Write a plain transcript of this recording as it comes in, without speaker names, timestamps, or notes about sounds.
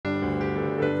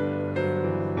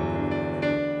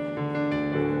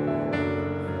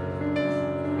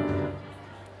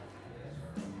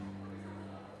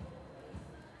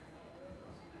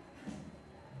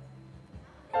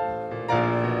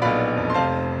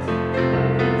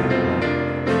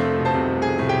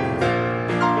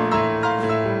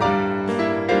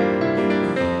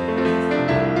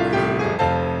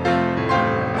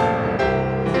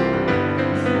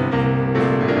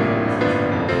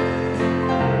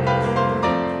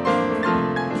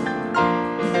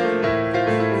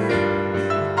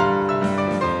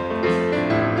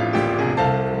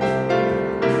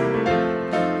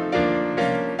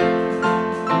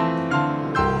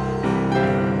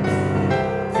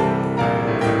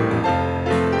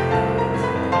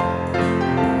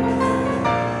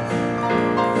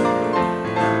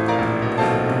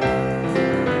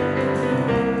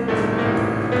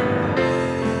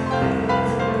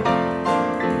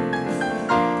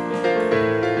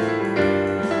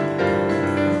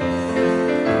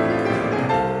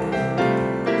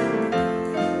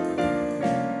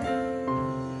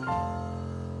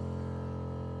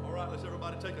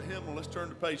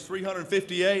page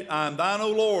 358, I am thine, O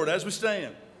Lord, as we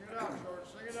stand. Sing it out, church.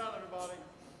 Sing it out, everybody.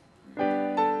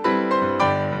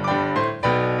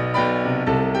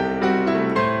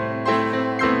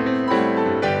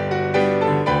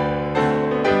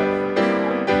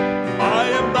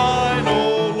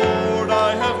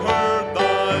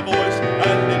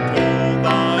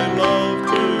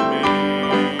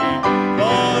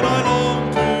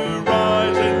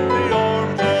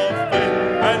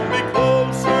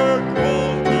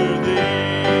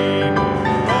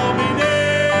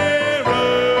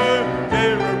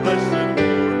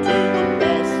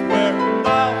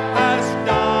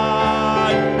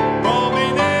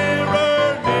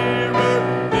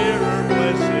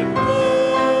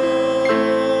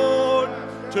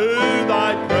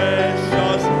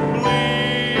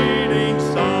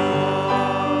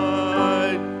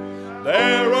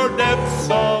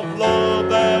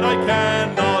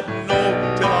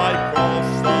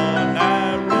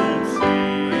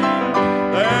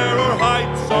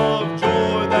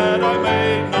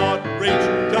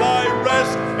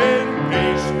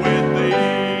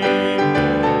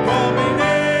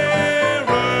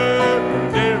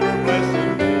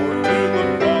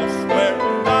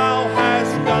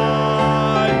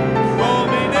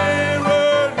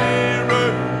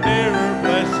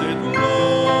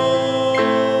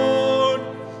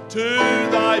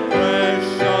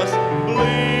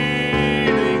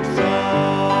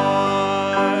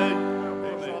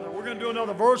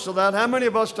 Of that. How many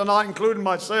of us tonight, including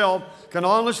myself, can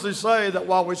honestly say that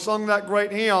while we sung that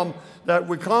great hymn, that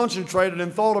we concentrated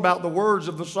and thought about the words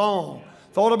of the song,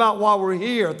 thought about why we're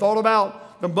here, thought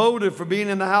about the motive for being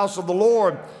in the house of the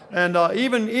Lord, and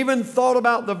even thought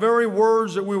about the very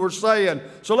words that we were saying.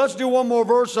 So let's do one more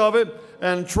verse of it,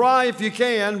 and try, if you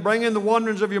can, bring in the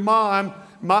wonderings of your mind,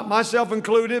 myself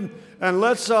included, and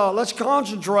let's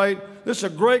concentrate. This is a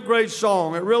great, great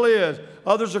song. It really is.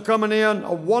 Others are coming in.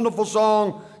 A wonderful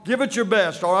song. Give it your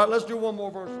best, all right? Let's do one more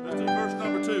verse. Let's do verse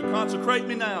number 2. Consecrate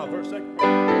me now. Verse 2.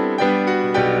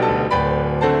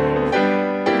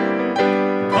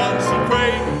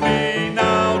 Consecrate me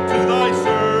now to thy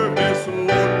service,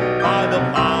 Lord, by the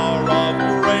power of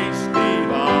grace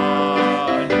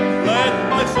divine. Let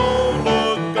my soul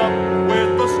look up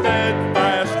with a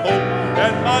steadfast hope,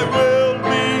 and my will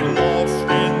be lost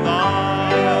in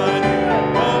thine.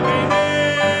 Draw me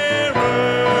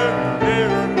nearer,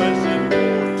 nearer, blessed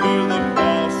Lord, to the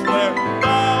cross where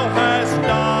thou hast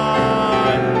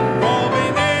died. Draw me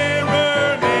nearer,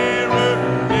 nearer,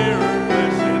 nearer,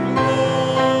 blessed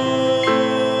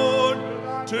Lord,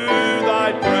 to thy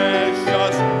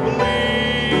precious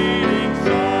bleeding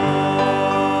side.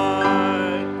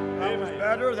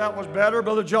 That was better.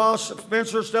 Brother Josh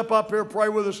Spencer, step up here, pray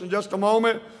with us in just a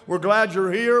moment. We're glad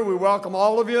you're here. We welcome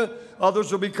all of you.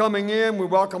 Others will be coming in. We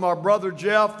welcome our brother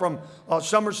Jeff from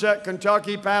Somerset,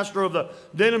 Kentucky, pastor of the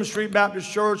Denham Street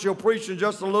Baptist Church. He'll preach in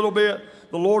just a little bit,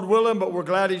 the Lord willing, but we're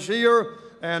glad he's here.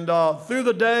 And through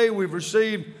the day, we've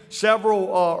received several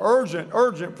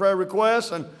urgent prayer requests,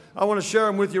 and I want to share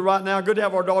them with you right now. Good to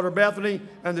have our daughter Bethany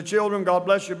and the children. God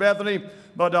bless you, Bethany.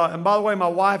 But and by the way, my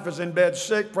wife is in bed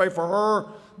sick. Pray for her.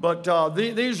 But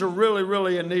these are really,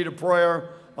 really in need of prayer.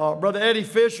 Brother Eddie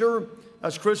Fisher,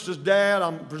 that's Krista's dad.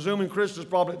 I'm presuming Krista's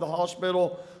probably at the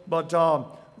hospital. But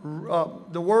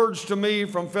the words to me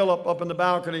from Philip up in the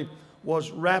balcony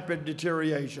was rapid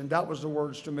deterioration. That was the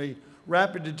words to me.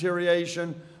 Rapid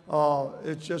deterioration.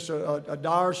 It's just a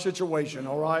dire situation,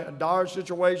 all right? A dire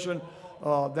situation.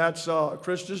 That's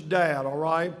Krista's dad, all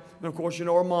right? And of course, you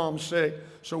know her mom's sick.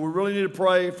 So we really need to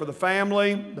pray for the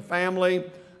family,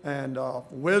 and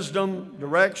wisdom,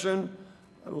 direction,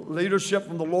 leadership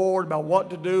from the Lord about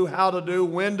what to do, how to do,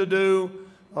 when to do,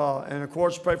 and of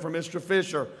course pray for Mr.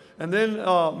 Fisher. And then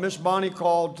Miss Bonnie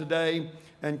called today,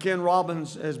 and Ken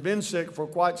Robbins has been sick for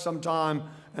quite some time,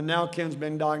 and now Ken's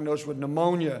been diagnosed with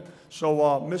pneumonia.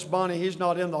 So Miss Bonnie, he's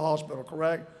not in the hospital,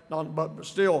 correct? But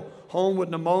still home with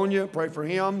pneumonia. Pray for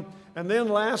him. And then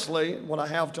lastly, what I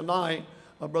have tonight,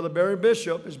 Brother Barry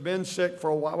Bishop has been sick for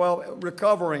a while, well,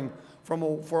 recovering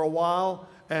for a while,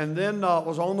 and then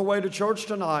was on the way to church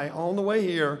tonight, on the way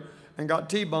here, and got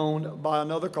T-boned by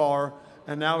another car,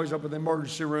 and now he's up in the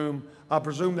emergency room. I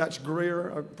presume that's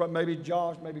Greer, maybe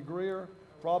Josh, maybe Greer,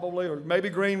 probably, or maybe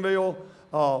Greenville.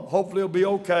 Hopefully he'll be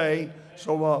okay.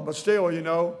 So, but still, you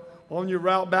know, on your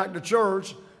route back to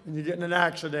church, and you get in an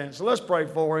accident. So let's pray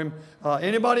for him.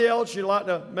 Anybody else you'd like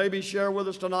to maybe share with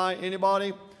us tonight?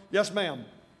 Anybody? Yes, ma'am.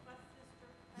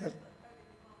 Yes.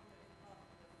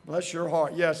 Bless your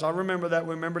heart. Yes, I remember that.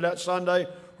 We remember that Sunday.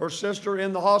 Her sister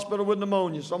in the hospital with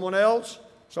pneumonia. Someone else?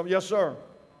 Yes, sir.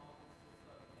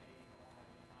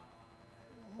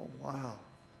 Oh, wow.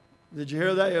 Did you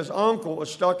hear that? His uncle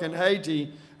was stuck in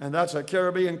Haiti, and that's a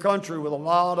Caribbean country with a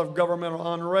lot of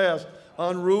governmental unrest,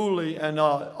 unruly, and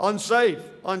unsafe.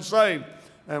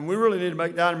 And we really need to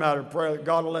make that a matter of prayer that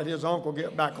God will let his uncle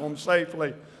get back home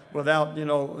safely without,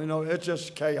 it's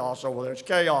just chaos over there. It's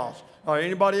chaos. All right,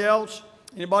 anybody else?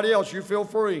 Anybody else? You feel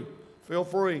free. Feel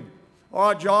free. All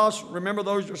right, Josh, remember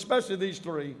those, especially these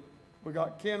three. We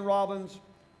got Ken Robbins,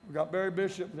 we got Barry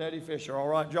Bishop, and Eddie Fisher. All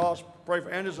right, Josh, pray for,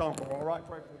 and his uncle. All right,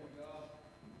 pray for him.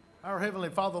 Our Heavenly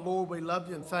Father, Lord, we love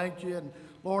you and thank you. And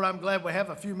Lord, I'm glad we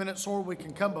have a few minutes, Lord, we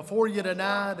can come before you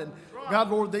tonight. And God,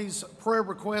 Lord, these prayer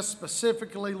requests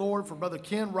specifically, Lord, for Brother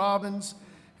Ken Robbins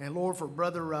and Lord, for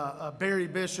Brother Barry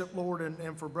Bishop, Lord,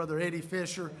 and for Brother Eddie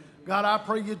Fisher. God, I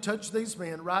pray you touch these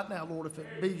men right now, Lord, if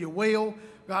it be your will.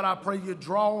 God, I pray you'd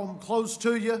draw them close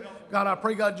to you. God, I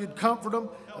pray, God, you'd comfort them.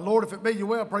 And Lord, if it be your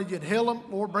will, I pray you'd heal them.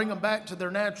 Lord, bring them back to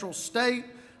their natural state.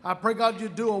 I pray, God,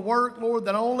 you'd do a work, Lord,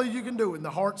 that only you can do in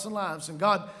the hearts and lives. And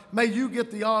God, may you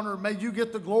get the honor, may you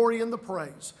get the glory and the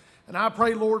praise. And I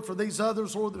pray, Lord, for these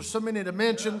others, Lord, there's so many to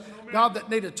mention, God, that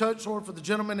need a touch, Lord, for the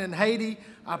gentleman in Haiti.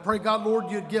 I pray, God, Lord,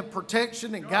 you'd give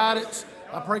protection and guidance.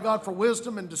 I pray, God, for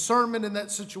wisdom and discernment in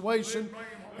that situation.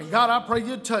 And God, I pray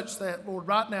you'd touch that, Lord,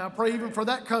 right now. I pray even for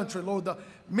that country, Lord, the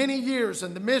many years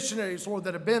and the missionaries, Lord,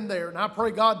 that have been there. And I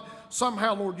pray, God,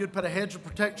 somehow, Lord, you'd put a hedge of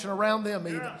protection around them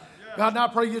even. God, and I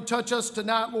pray you'd touch us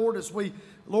tonight, Lord, as we've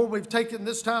taken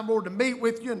this time, Lord, to meet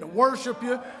with you and to worship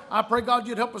you. I pray, God,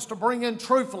 you'd help us to bring in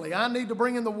truthfully. I need to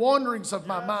bring in the wanderings of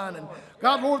my mind. And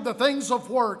God, Lord, the things of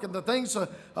work and the things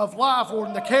of life, Lord,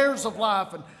 and the cares of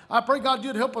life. And I pray, God,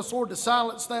 you'd help us, Lord, to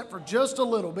silence that for just a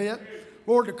little bit.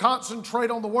 Lord, to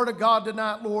concentrate on the Word of God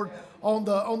tonight, Lord, on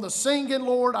the singing,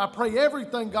 Lord. I pray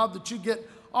everything, God, that you get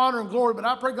honor and glory, but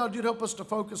I pray, God, you'd help us to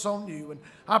focus on you. And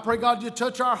I pray, God, you'd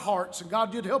touch our hearts, and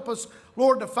God, you'd help us,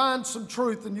 Lord, to find some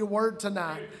truth in your word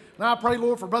tonight. And I pray,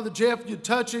 Lord, for Brother Jeff, you'd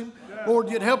touch him. Lord,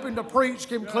 you'd help him to preach,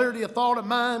 give him clarity of thought and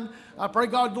mind. I pray,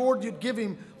 God, Lord, you'd give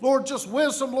him, Lord, just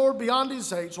wisdom, Lord, beyond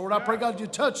his age. Lord, I pray, God,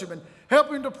 you'd touch him and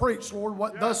help him to preach, Lord,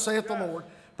 what thus saith the Lord.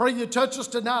 Pray you touch us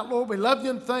tonight, Lord. We love you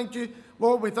and thank you.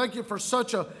 Lord, we thank you for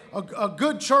such a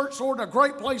good church, Lord, a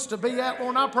great place to be at,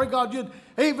 Lord. And I pray, God, you'd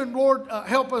even, Lord,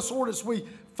 help us, Lord, as we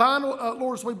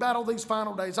Lord, as we battle these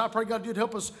final days. I pray, God, you'd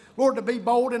help us, Lord, to be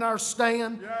bold in our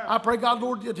stand. I pray, God,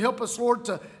 Lord, you'd help us, Lord,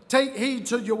 to take heed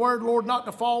to your word, Lord, not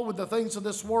to fall with the things of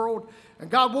this world. And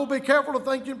God, we'll be careful to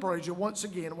thank you and praise you once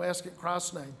again. We ask it in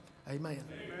Christ's name. Amen.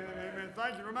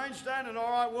 Thank you. Remain standing.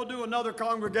 All right, we'll do another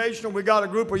congregational. We got a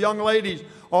group of young ladies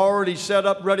already set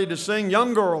up, ready to sing.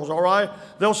 Young girls, all right?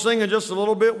 They'll sing in just a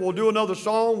little bit. We'll do another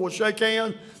song. We'll shake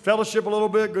hands, fellowship a little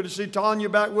bit. Good to see Tanya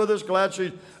back with us. Glad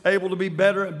she's able to be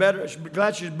better and better.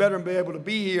 Glad she's better and be able to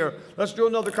be here. Let's do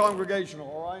another congregational,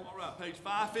 all right? All right, page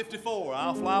 554.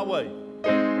 I'll fly away.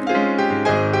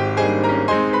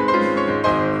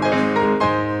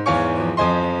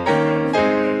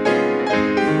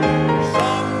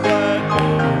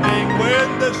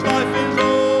 This life is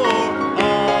o'er,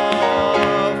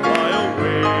 I'll fly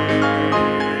away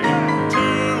to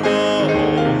a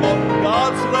home of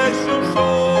God's celestial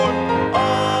shore.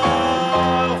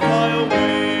 I'll fly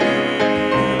away,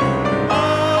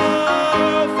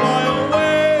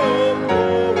 oh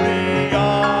glory,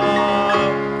 I'll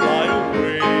fly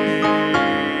away.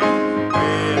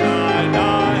 When I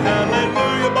die,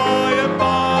 hallelujah, by and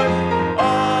by,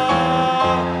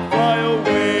 I'll fly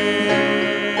away.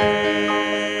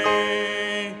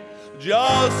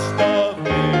 Just a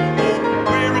few more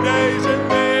weary days and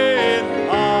then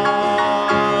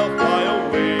I'll fly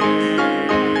away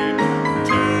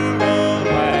to a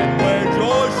land where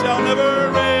joy shall never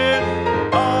end.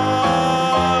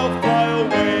 I'll fly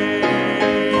away,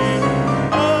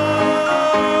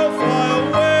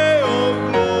 oh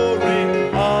glory,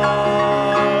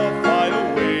 I'll fly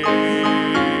away.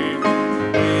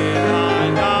 When I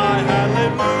die,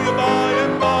 hallelujah, by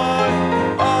and by,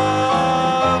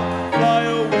 I'll fly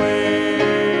away.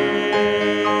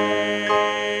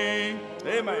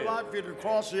 Amen. I'd like for you to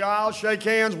cross the aisle, shake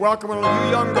hands, welcome you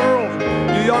young girls.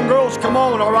 You young girls, come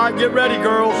on, all right? Get ready,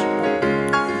 girls.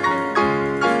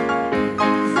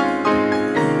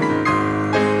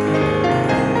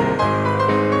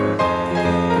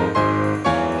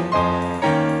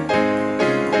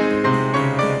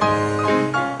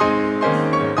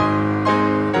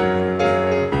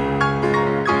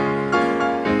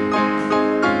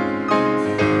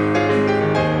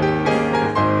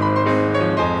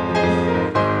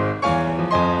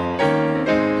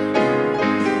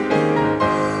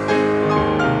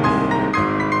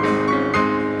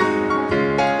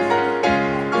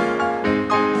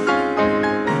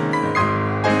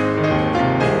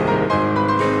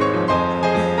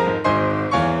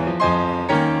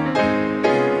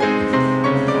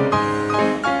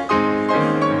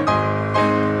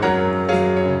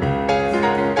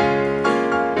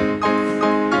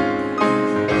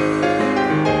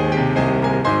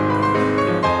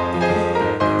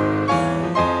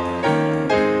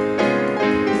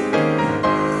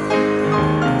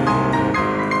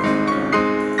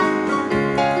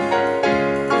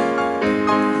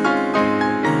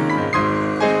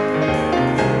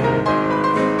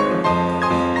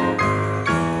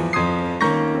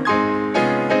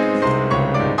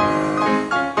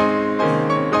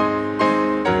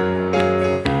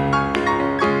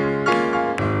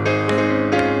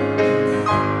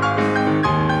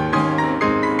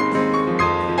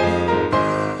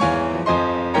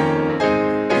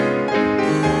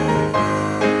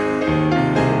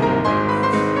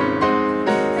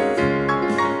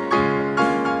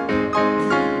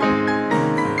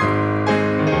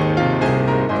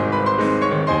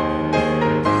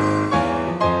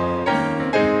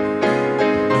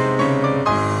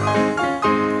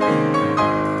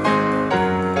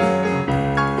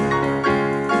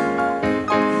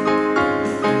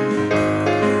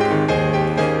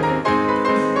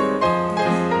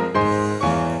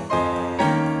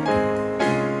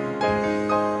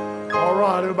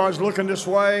 everybody's looking this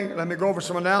way, let me go over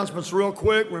some announcements real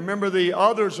quick. Remember the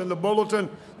others in the bulletin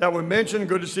that we mentioned.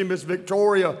 Good to see Miss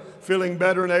Victoria feeling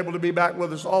better and able to be back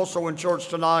with us also in church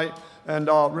tonight. And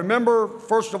remember,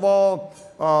 first of all,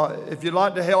 if you'd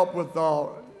like to help with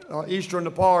Easter in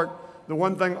the Park, the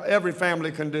one thing every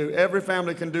family can do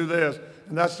this,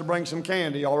 and that's to bring some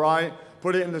candy, all right?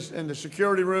 Put it in the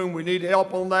security room. We need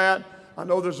help on that. I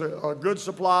know there's a good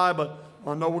supply, but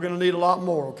I know we're going to need a lot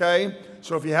more, okay?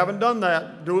 So if you haven't done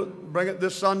that, do it. Bring it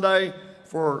this Sunday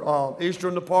for Easter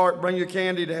in the Park. Bring your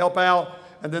candy to help out.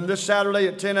 And then this Saturday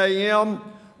at 10 a.m.,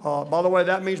 by the way,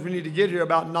 that means we need to get here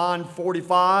about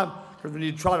 9:45 because we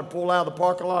need to try to pull out of the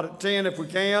parking lot at 10 if we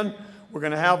can. We're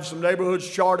going to have some neighborhoods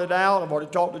charted out. I've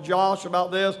already talked to Josh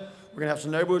about this. We're going to have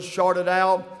some neighborhoods charted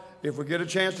out. If we get a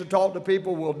chance to talk to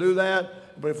people, we'll do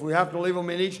that. But if we have to leave them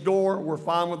in each door, we're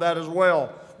fine with that as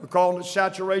well. We're calling it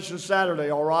Saturation Saturday,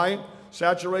 all right?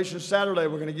 Saturation Saturday,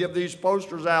 we're going to give these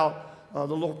posters out, the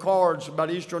little cards about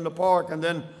Easter in the Park, and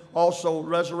then also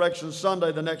Resurrection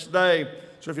Sunday the next day.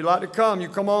 So if you'd like to come, you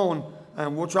come on,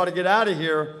 and we'll try to get out of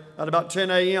here at about 10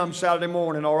 a.m. Saturday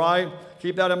morning, all right?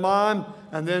 Keep that in mind.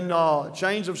 And then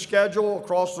change of schedule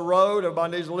across the road.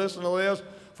 Everybody needs to listen to this.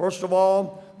 First of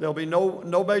all, there'll be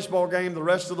no baseball game the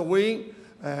rest of the week.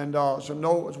 And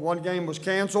one game was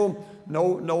canceled.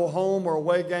 No home or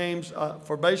away games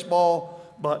for baseball.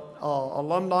 But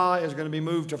alumni is going to be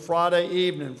moved to Friday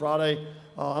evening. Friday,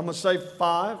 I'm going to say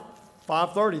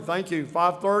 5:30. Thank you.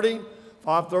 5:30.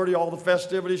 5:30, all the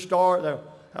festivities start. They'll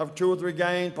have 2 or 3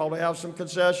 games, probably have some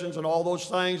concessions and all those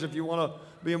things. If you want to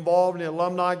be involved in the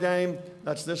alumni game,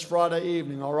 that's this Friday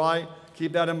evening, all right?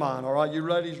 Keep that in mind, all right? You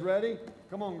ladies ready?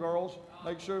 Come on, girls.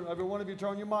 Make sure every one of you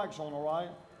turn your mics on, all right?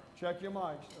 Check your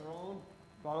mics. They're on.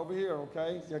 Right over here,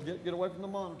 okay? Yeah, get away from the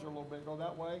monitor a little bit. Go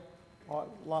that way. All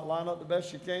right, line up the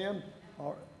best you can. All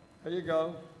right, there you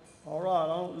go. All right,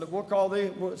 we'll call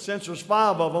these, since there's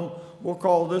 5 of them, we'll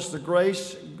call this the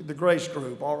grace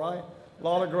group, all right? A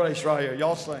lot of grace right here.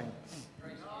 Y'all sing.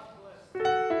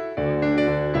 There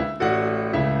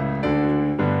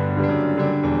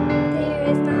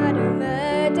is not a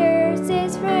mother,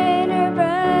 sis, friend, or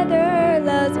brother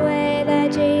loves the way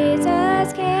that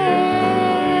Jesus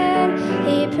can.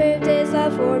 He proved his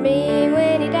love for me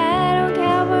when he died on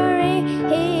Calvary.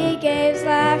 He gave his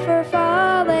life for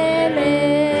fallen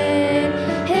men.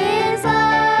 His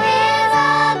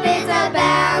love is a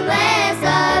boundless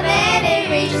love, and it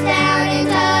reaches down and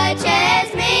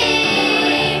touches me.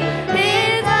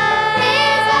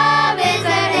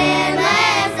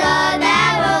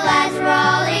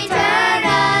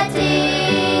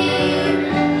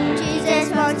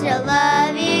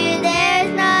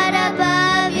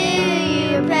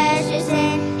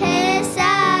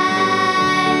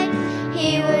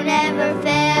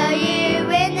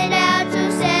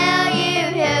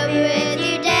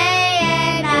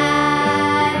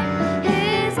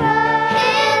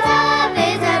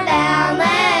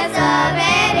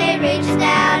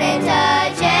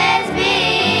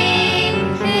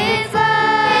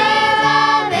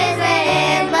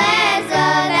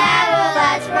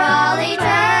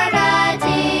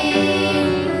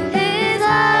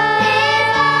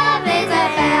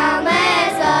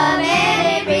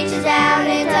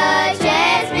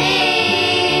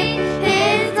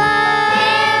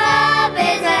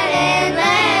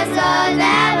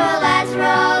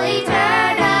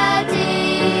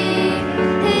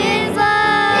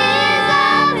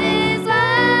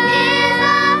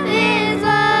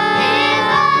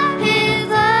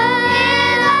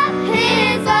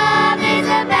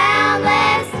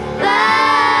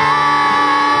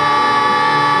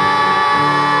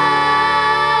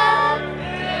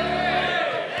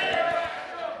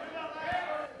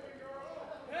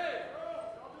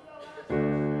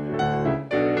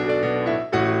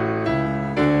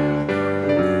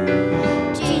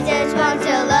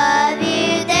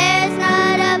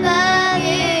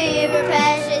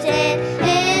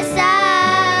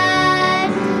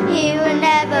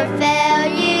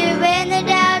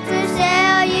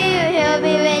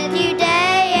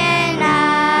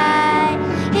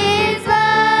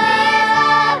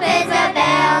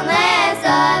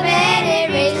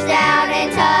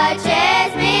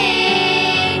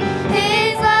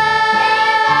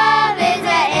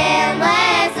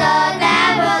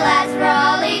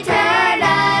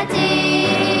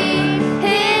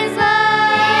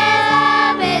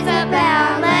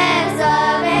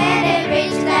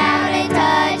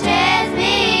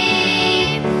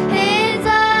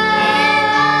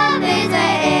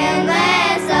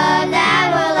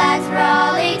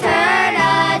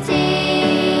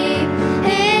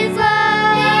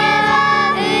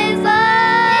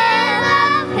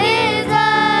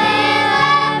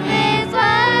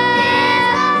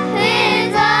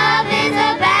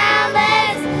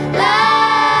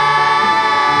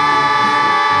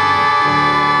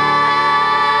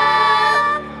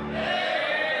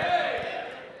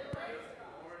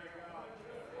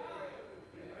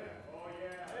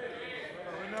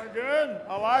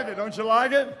 like it? Don't you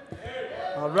like it?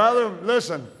 I'd rather,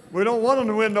 listen, we don't want them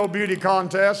to win no beauty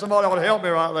contest. Somebody ought to help me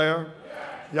right there.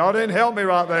 Y'all didn't help me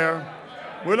right there.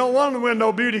 We don't want them to win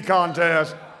no beauty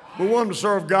contest. We want them to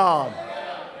serve God.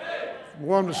 We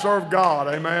want them to serve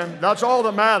God, amen. That's all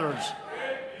that matters.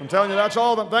 I'm telling you, that's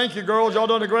all that, thank you girls, y'all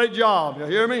done a great job. You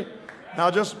hear me?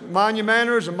 Now just mind your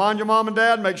manners and mind your mom and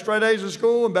dad, make straight A's in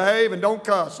school and behave and don't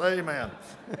cuss, amen.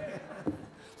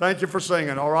 Thank you for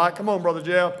singing, all right? Come on, Brother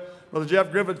Jeff. Brother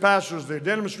Jeff Griffith pastors the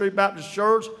Denham Street Baptist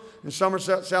Church in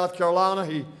Somerset, South Carolina.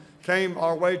 He came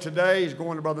our way today. He's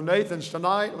going to Brother Nathan's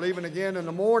tonight, leaving again in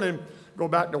the morning, go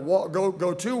to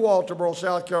Walterboro,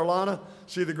 South Carolina,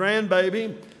 see the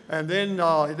grandbaby, and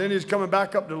then he's coming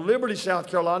back up to Liberty, South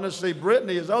Carolina to see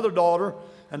Brittany, his other daughter,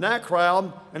 and that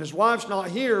crowd. And his wife's not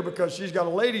here because she's got a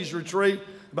ladies' retreat,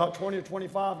 about 20 or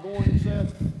 25 going, he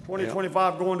said. 20 or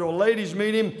 25 going to a ladies'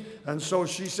 meeting, and so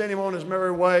she sent him on his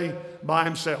merry way by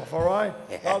himself, all right?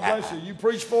 God bless you. You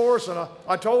preach for us, and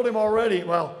I told him already,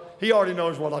 well, he already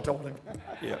knows what I told him.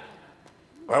 Yeah.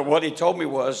 Well, what he told me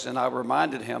was, and I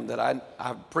reminded him that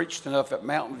I've preached enough at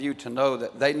Mountain View to know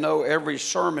that they know every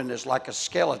sermon is like a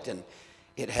skeleton.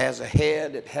 It has a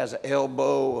head, it has an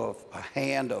elbow, a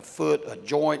hand, a foot, a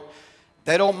joint.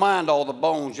 They don't mind all the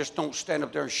bones, just don't stand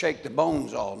up there and shake the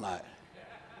bones all night.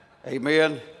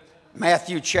 Amen.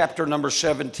 Matthew chapter number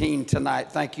 17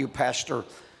 tonight. Thank you, Pastor.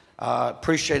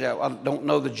 Appreciate it. I don't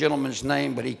know the gentleman's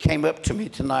name, but he came up to me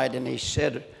tonight and he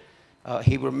said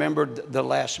he remembered the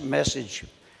last message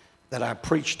that I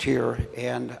preached here,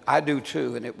 and I do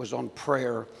too, and it was on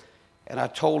prayer. And I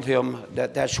told him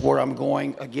that that's where I'm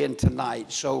going again tonight.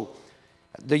 So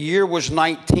the year was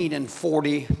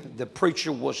 1940. The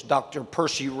preacher was Dr.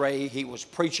 Percy Ray. He was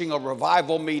preaching a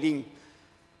revival meeting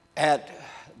at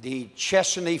the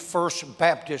Chesney First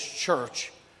Baptist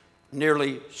Church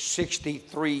nearly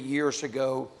 63 years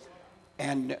ago.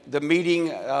 And the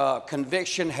meeting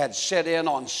conviction had set in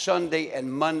on Sunday and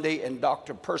Monday, and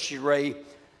Dr. Percy Ray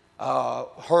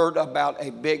heard about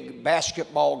a big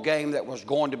basketball game that was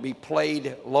going to be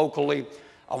played locally.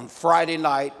 On Friday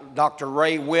night, Dr.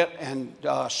 Ray went and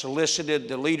solicited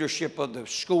the leadership of the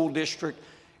school district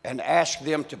and asked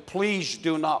them to please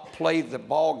do not play the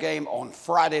ball game on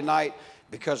Friday night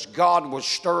because God was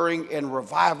stirring in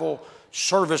revival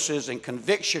services and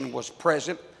conviction was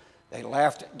present. They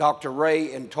laughed at Dr.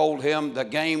 Ray and told him the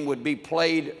game would be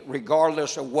played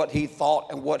regardless of what he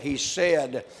thought and what he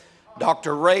said.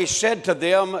 Dr. Ray said to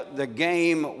them, the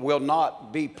game will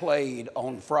not be played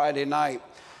on Friday night.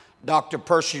 Dr.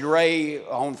 Percy Ray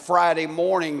on Friday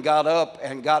morning got up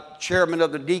and got chairman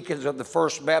of the deacons of the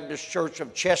First Baptist Church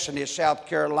of Chesney, South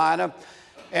Carolina,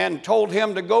 and told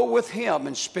him to go with him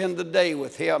and spend the day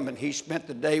with him. And he spent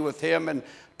the day with him, and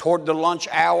toward the lunch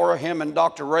hour, him and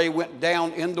Dr. Ray went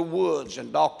down in the woods,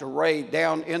 and Dr. Ray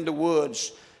down in the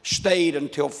woods stayed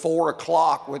until 4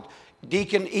 o'clock with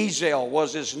Deacon Ezel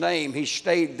was his name. He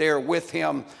stayed there with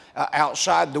him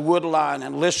outside the wood line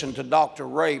and listened to Dr.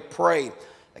 Ray pray.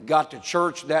 They got to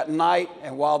church that night,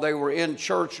 and while they were in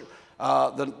church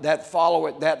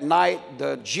that night,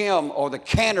 the gym or the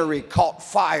cannery caught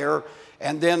fire.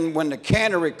 And then when the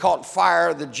cannery caught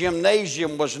fire, the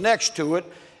gymnasium was next to it,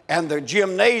 and the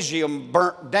gymnasium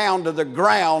burnt down to the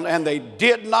ground, and they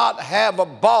did not have a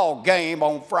ball game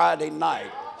on Friday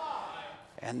night.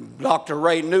 And Dr.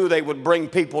 Ray knew they would bring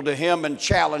people to him and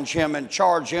challenge him and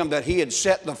charge him that he had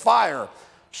set the fire.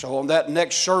 So on that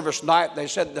next service night, they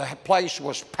said the place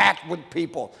was packed with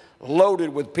people,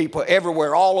 loaded with people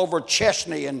everywhere, all over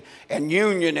Chesney and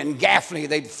Union and Gaffney.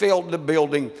 They'd filled the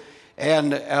building.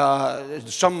 And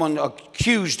someone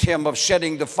accused him of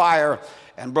setting the fire.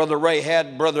 And Brother Ray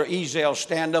had Brother Ezel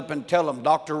stand up and tell him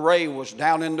Dr. Ray was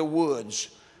down in the woods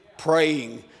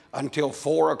praying until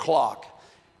 4 o'clock.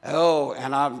 Oh,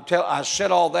 and I said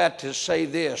all that to say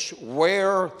this.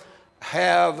 Where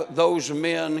have those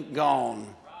men gone?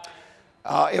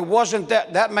 It wasn't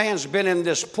that man's been in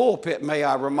this pulpit, may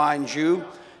I remind you.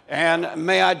 And I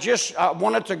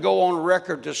wanted to go on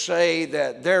record to say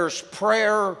that there's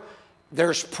prayer,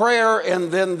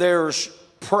 and then there's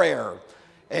prayer.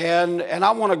 And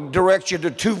I want to direct you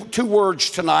to two words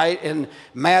tonight in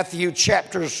Matthew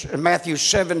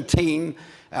 17.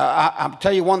 I'll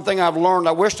tell you one thing I've learned.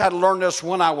 I wished I'd learned this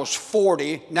when I was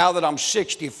 40. Now that I'm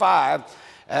 65,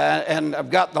 and I've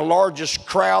got the largest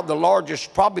crowd,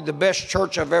 probably the best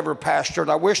church I've ever pastored.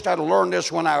 I wished I'd learned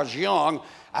this when I was young.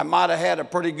 I might have had a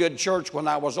pretty good church when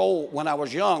I was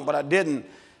young, but I didn't.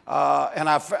 And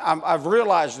I've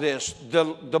realized this.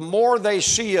 The more they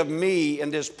see of me in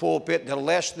this pulpit, the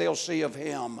less they'll see of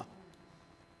him.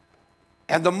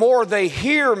 And the more they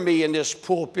hear me in this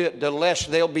pulpit, the less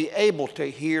they'll be able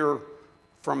to hear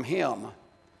from Him.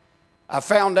 I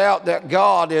found out that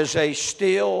God is a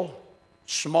still,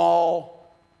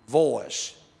 small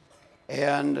voice.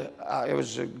 And it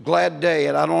was a glad day,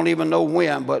 and I don't even know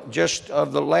when, but just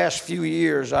of the last few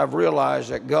years, I've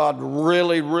realized that God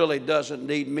really, really doesn't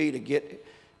need me to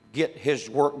get His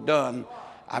work done.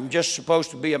 I'm just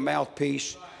supposed to be a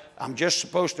mouthpiece. I'm just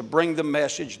supposed to bring the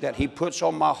message that He puts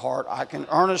on my heart. I can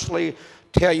earnestly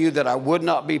tell you that I would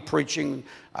not be preaching.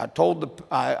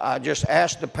 I just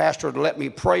asked the pastor to let me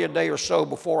pray a day or so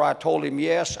before I told him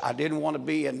yes. I didn't want to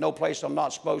be in no place I'm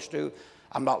not supposed to.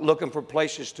 I'm not looking for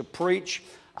places to preach.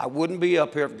 I wouldn't be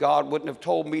up here if God wouldn't have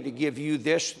told me to give you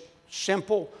this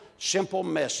simple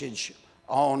message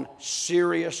on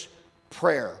serious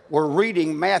prayer. We're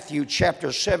reading Matthew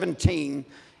chapter 17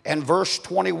 and verse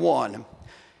 21.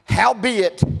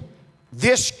 Howbeit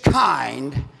this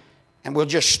kind, and we'll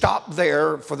just stop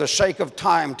there for the sake of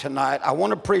time tonight. I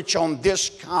want to preach on this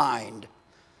kind.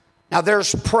 Now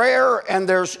there's prayer and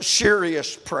there's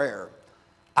serious prayer.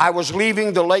 I was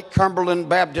leaving the Lake Cumberland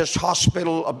Baptist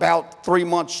Hospital about 3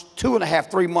 months,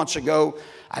 2.5, 3 months ago.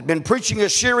 I'd been preaching a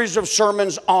series of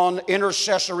sermons on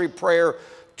intercessory prayer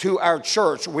to our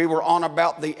church. We were on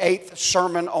about the 8th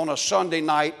sermon on a Sunday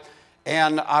night,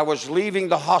 and I was leaving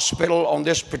the hospital on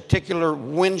this particular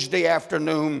Wednesday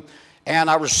afternoon,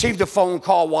 and I received a phone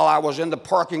call while I was in the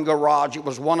parking garage. It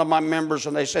was one of my members,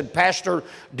 and they said, "Pastor,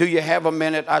 do you have a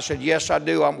minute?" I said, "Yes, I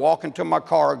do. I'm walking to my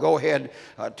car. Go ahead.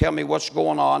 Tell me what's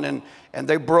going on." And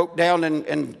they broke down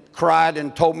and cried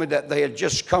and told me that they had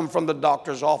just come from the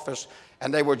doctor's office,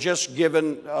 and they were just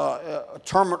given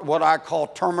what I call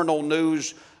terminal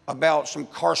news about some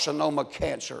carcinoma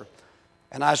cancer.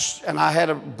 And I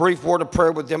had a brief word of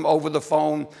prayer with them over the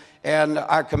phone. And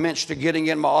I commenced to getting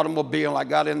in my automobile. I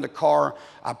got in the car.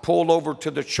 I pulled over to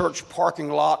the church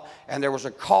parking lot, and there was a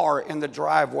car in the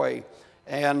driveway.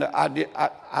 And I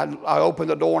opened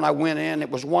the door and I went in.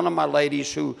 It was one of my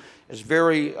ladies who is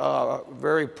very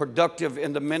productive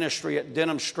in the ministry at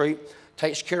Denham Street.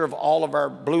 Takes care of all of our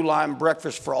Blue Line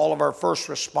breakfast for all of our first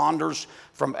responders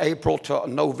from April to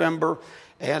November.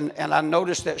 And I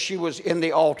noticed that she was in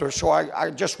the altar, so I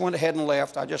just went ahead and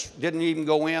left. I just didn't even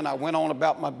go in. I went on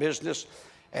about my business,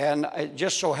 and it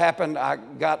just so happened I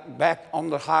got back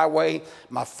on the highway.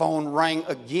 My phone rang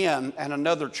again, and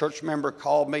another church member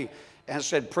called me and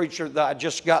said, "Preacher, I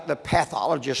just got the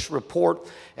pathologist's report,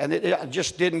 and I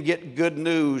just didn't get good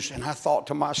news." And I thought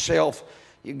to myself,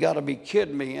 "You got to be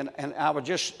kidding me." And I was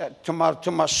just, to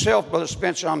myself, Brother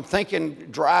Spencer, I'm thinking,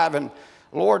 driving,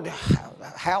 "Lord,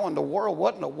 how in the world,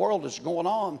 what in the world is going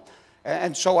on?"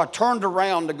 And so I turned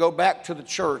around to go back to the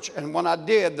church. And when I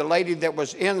did, the lady that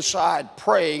was inside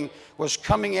praying was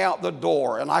coming out the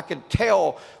door. And I could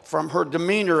tell from her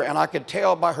demeanor, and I could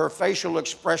tell by her facial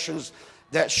expressions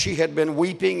that she had been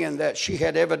weeping and that she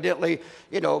had evidently,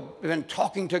 been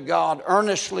talking to God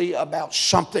earnestly about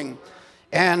something.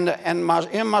 And in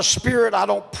my spirit, I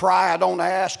don't pry, I don't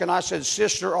ask. And I said,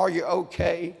 "Sister, are you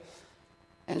okay?"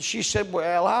 And she said,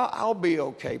 "Well, I'll be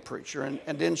okay, preacher."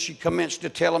 And then she commenced to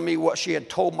telling me what she had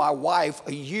told my wife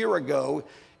a year ago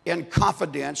in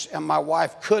confidence, and my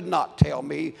wife could not tell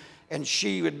me, and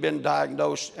she had been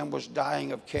diagnosed and was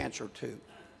dying of cancer too.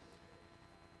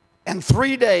 And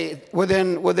 3 days,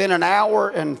 within an hour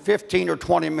and 15 or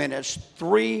 20 minutes,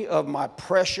 3 of my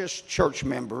precious church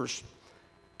members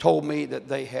told me that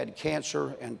they had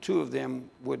cancer, and 2 of them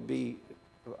would be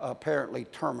apparently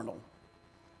terminal.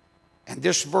 And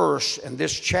this verse and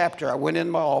this chapter, I went in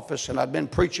my office and I'd been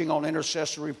preaching on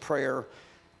intercessory prayer,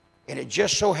 and it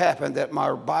just so happened that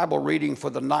my Bible reading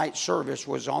for the night service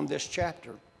was on this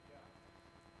chapter.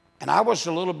 And I was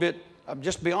a little bit,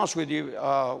 just be honest with you,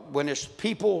 when it's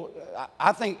people,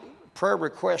 I think prayer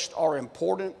requests are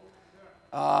important.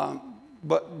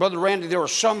 But Brother Randy, there are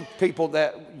some people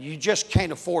that you just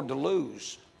can't afford to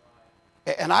lose.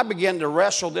 And I began to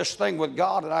wrestle this thing with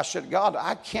God, and I said, "God,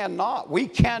 we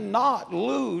cannot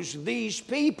lose these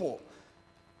people."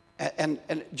 And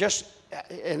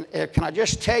can I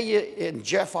just tell you, in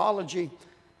Jeffology,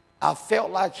 I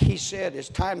felt like he said, "It's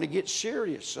time to get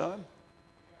serious, son.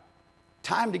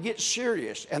 Time to get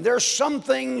serious." And there's some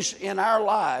things in our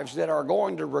lives that are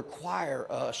going to require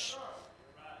us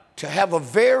to have a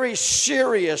very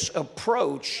serious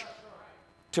approach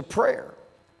to prayer.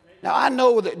 Now, I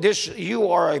know that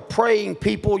you are a praying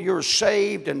people, you're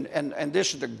saved, and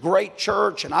this is a great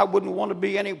church, and I wouldn't want to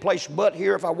be any place but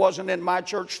here if I wasn't in my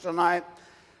church tonight.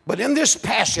 But in this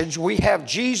passage, we have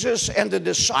Jesus and the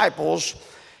disciples,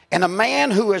 and a man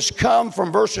who has come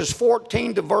from verses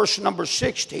 14 to verse number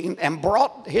 16 and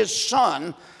brought his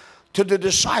son to the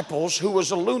disciples who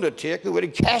was a lunatic who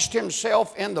had cast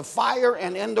himself in the fire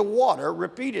and in the water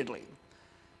repeatedly.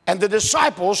 And the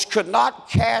disciples could not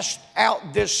cast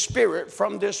out this spirit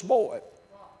from this boy.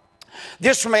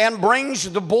 This man brings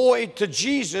the boy to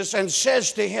Jesus and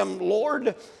says to him,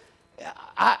 Lord,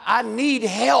 I need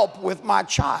help with my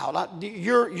child.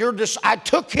 I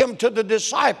took him to the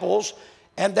disciples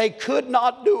and they could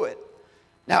not do it.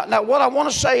 Now what I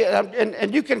want to say,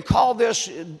 and you can call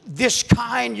this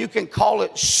kind, you can call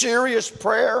it serious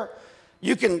prayer.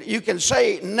 You can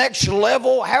say next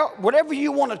level, whatever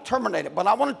you want to terminate it. But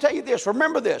I want to tell you this,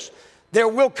 remember this. There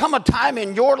will come a time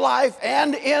in your life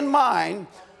and in mine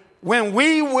when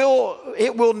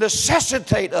it will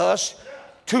necessitate us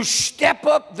to step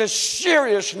up the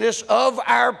seriousness of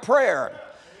our prayer.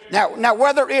 Now,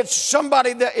 whether it's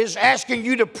somebody that is asking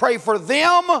you to pray for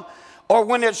them, or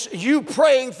when it's you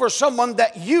praying for someone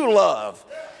that you love.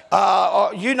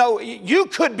 You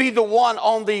could be the one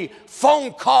on the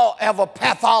phone call of a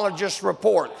pathologist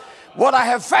report. What I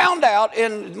have found out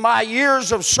in my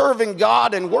years of serving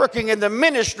God and working in the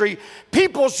ministry,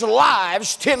 people's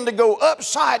lives tend to go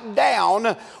upside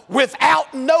down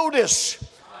without notice.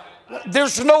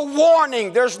 There's no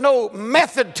warning. There's no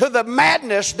method to the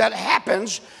madness that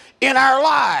happens in our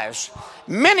lives.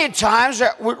 Many times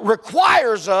that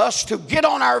requires us to get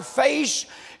on our face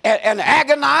and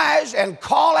agonize and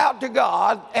call out to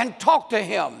God and talk to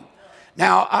Him.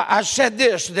 Now, I said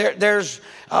this, there's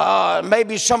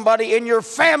maybe somebody in your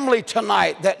family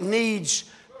tonight that needs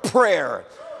prayer.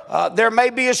 There may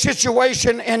be a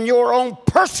situation in your own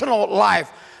personal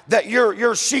life that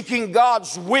you're seeking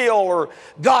God's will or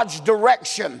God's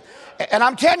direction. And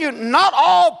I'm telling you, not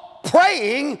all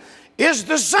praying is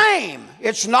the same.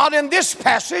 It's not in this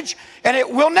passage, and it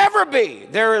will never be.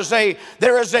 There is a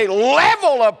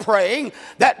level of praying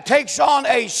that takes on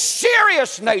a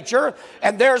serious nature,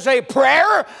 and there's a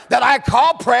prayer that I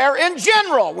call prayer in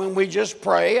general, when we just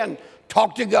pray and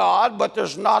talk to God, but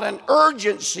there's not an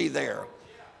urgency there.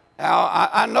 Now,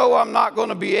 I know I'm not going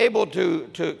to be able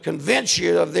to convince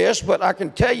you of this, but I can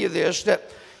tell you this,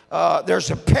 that there's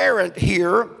a parent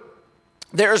here.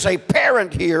 There's a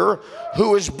parent here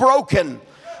who is broken.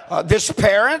 This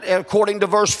parent, according to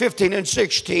verse 15 and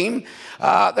 16,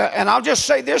 and I'll just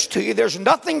say this to you, there's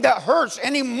nothing that hurts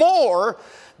any more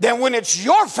than when it's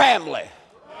your family.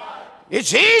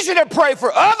 It's easy to pray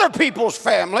for other people's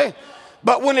family,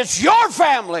 but when it's your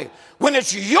family, when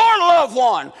it's your loved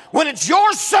one, when it's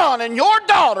your son and your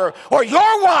daughter or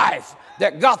your wife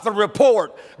that got the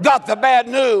report, got the bad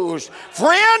news,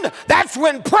 friend, that's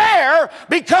when prayer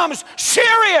becomes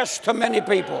serious to many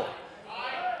people.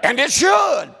 And it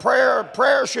should.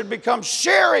 Prayer should become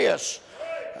serious.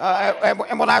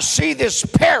 And when I see this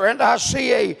parent, I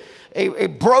see a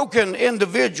broken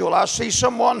individual. I see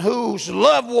someone whose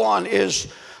loved one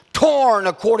is torn,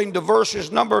 according to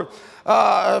verses number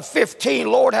 15.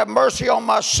 Lord, have mercy on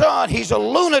my son. He's a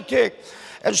lunatic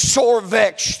and sore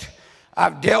vexed.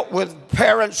 I've dealt with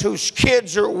parents whose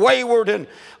kids are wayward and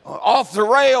off the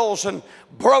rails and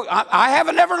broke. I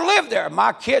haven't ever lived there.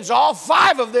 My kids, all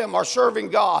 5 of them, are serving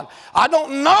God. I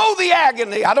don't know the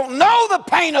agony. I don't know the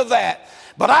pain of that.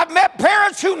 But I've met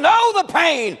parents who know the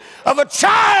pain of a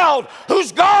child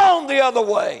who's gone the other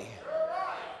way.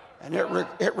 And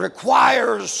it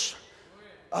requires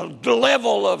a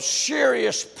level of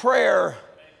serious prayer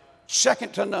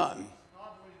second to none.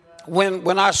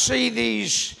 When I see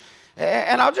these,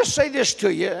 and I'll just say this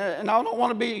to you, and I don't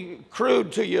want to be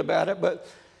crude to you about it, but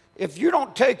if you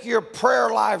don't take your prayer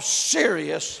life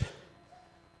serious,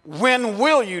 when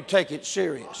will you take it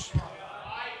serious?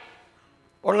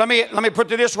 Or let me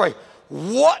put it this way.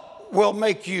 What will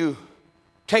make you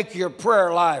take your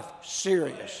prayer life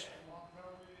serious?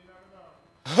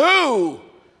 Who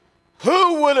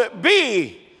would it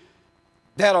be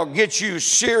that'll get you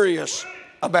serious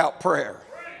about prayer?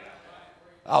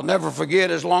 I'll never forget,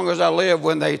 as long as I live,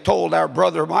 when they told our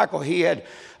brother Michael he had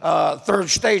 3rd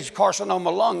stage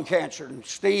carcinoma lung cancer. And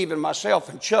Steve and myself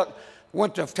and Chuck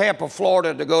went to Tampa,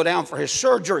 Florida to go down for his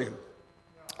surgery.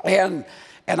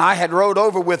 And I had rode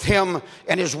over with him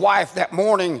and his wife that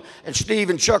morning, and Steve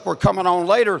and Chuck were coming on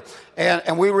later,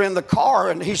 and we were in the car,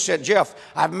 and he said, Jeff,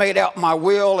 I've made out my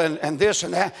will and this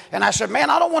and that. And I said, man,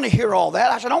 I don't want to hear all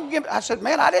that. I said,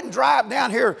 man, I didn't drive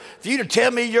down here for you to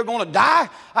tell me you're going to die.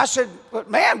 I said, but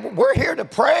man, we're here to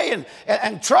pray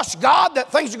and trust God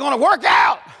that things are going to work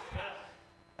out.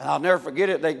 And I'll never forget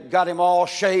it. They got him all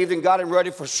shaved and got him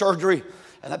ready for surgery.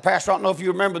 And the pastor, I don't know if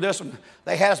you remember this one,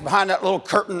 they had us behind that little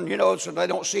curtain, you know, so they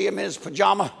don't see him in his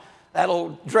pajama, that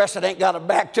little dress that ain't got a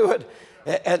back to it.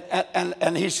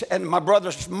 And my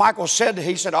brother Michael said,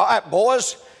 he said, all right,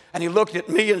 boys, And he looked at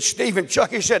me and Steve and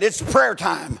Chuck. He said, it's prayer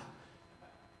time.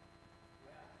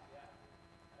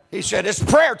 He said, it's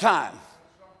prayer time.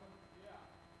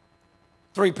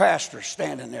 3 pastors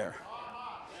standing there.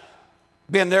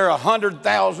 Been there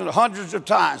 100,000, hundreds of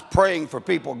times praying for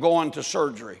people going to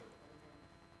surgery.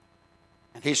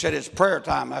 And he said, it's prayer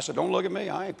time. I said, don't look at me,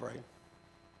 I ain't praying.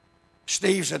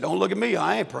 Steve said, don't look at me,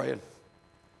 I ain't praying.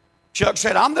 Chuck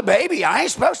said, I'm the baby, I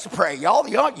ain't supposed to pray. Y'all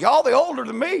the older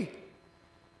than me.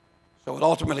 So it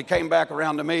ultimately came back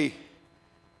around to me.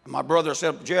 And my brother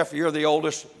said, Jeff, you're the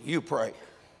oldest, you pray.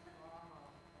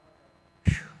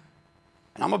 Whew.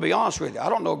 And I'm going to be honest with you, I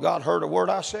don't know if God heard a word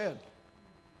I said.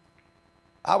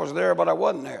 I was there, but I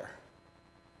wasn't there.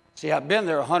 See, I've been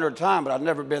there 100 times, but I've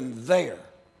never been there.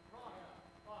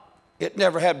 It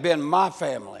never had been my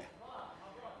family.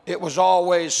 It was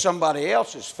always somebody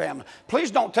else's family.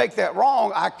 Please don't take that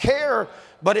wrong. I care,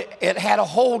 but it had a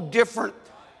whole different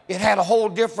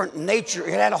nature.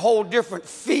 It had a whole different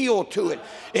feel to it.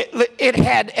 It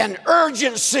had an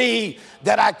urgency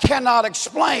that I cannot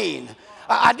explain.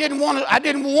 I didn't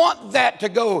want that to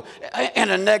go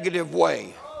in a negative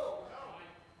way.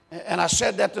 And I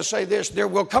said that to say this, there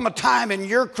will come a time in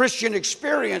your Christian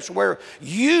experience where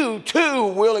you too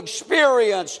will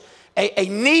experience a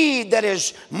need that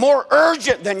is more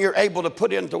urgent than you're able to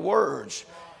put into words.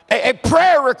 A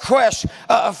prayer request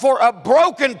for a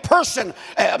broken person.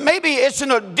 Maybe it's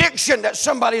an addiction that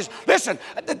somebody's, listen,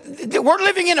 we're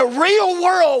living in a real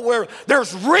world where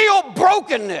there's real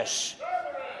brokenness.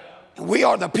 And we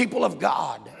are the people of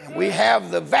God. And we have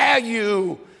the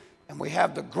value and we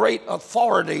have the great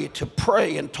authority to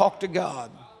pray and talk to God.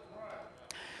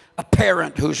 A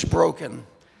parent who's broken.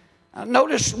 Now,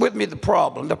 notice with me the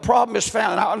problem. The problem is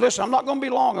found. Now, listen, I'm not going to be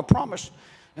long, I promise.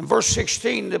 In verse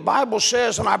 16, the Bible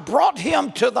says, and I brought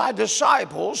him to thy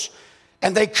disciples,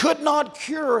 and they could not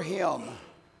cure him.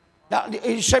 Now,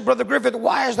 you say, Brother Griffith,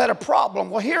 why is that a problem?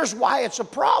 Well, here's why it's a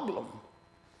problem.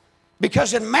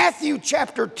 Because in Matthew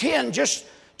chapter 10, just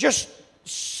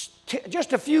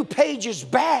a few pages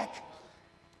back,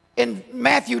 in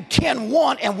Matthew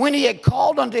 10:1, and when he had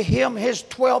called unto him his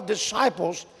 12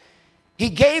 disciples, he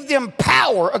gave them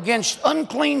power against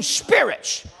unclean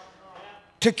spirits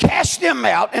to cast them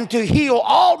out and to heal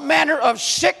all manner of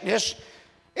sickness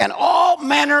and all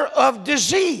manner of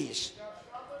disease.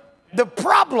 The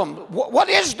problem, what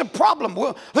is the problem?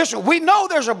 Well, listen, we know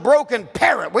there's a broken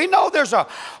parent. We know there's a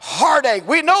heartache.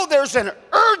 We know there's an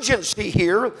urgency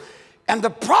here. And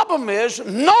the problem is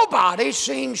nobody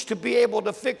seems to be able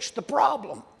to fix the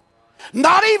problem.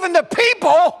 Not even the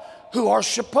people who are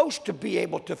supposed to be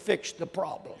able to fix the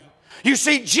problem. You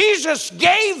see, Jesus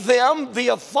gave them the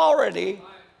authority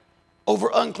over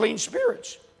unclean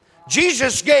spirits.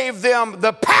 Jesus gave them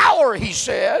the power, he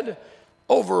said,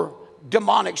 over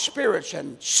demonic spirits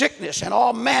and sickness and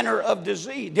all manner of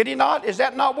disease. Did he not? Is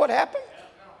that not what happened?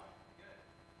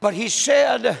 But he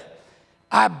said,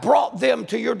 I brought them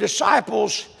to your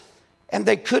disciples and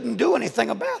they couldn't do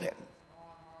anything about it.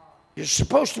 You're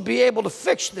supposed to be able to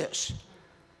fix this.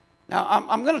 Now,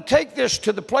 I'm going to take this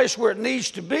to the place where it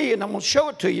needs to be, and I'm going to show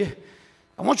it to you.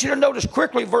 I want you to notice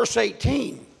quickly verse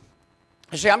 18.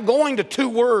 You see, I'm going to 2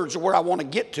 words where I want to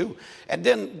get to, and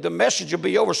then the message will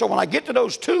be over. So when I get to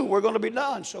those 2, we're going to be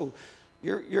done. So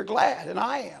you're glad, and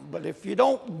I am. But if you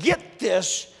don't get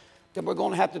this, then we're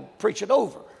going to have to preach it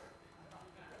over.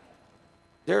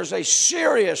 There's a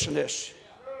seriousness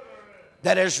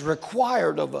that is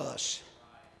required of us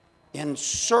in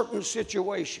certain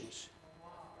situations.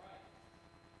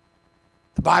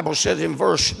 The Bible says in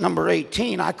verse number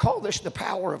 18, I call this the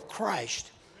power of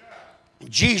Christ. And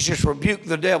Jesus rebuked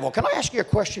the devil. Can I ask you a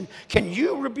question? Can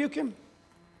you rebuke him?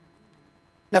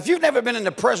 Now, if you've never been in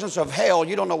the presence of hell,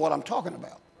 you don't know what I'm talking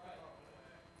about.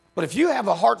 But if you have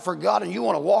a heart for God and you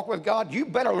want to walk with God, you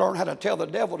better learn how to tell the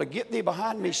devil to get thee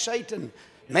behind me, Satan.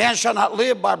 Man shall not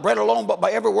live by bread alone, but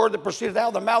by every word that proceedeth out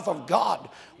of the mouth of God.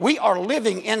 We are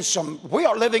living in some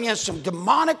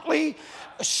demonically,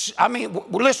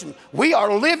 listen, we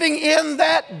are living in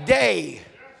that day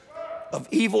of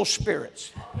evil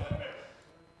spirits.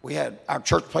 We had, our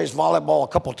church plays volleyball a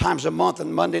couple times a month,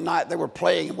 and Monday night they were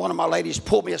playing, and one of my ladies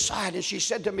pulled me aside, and she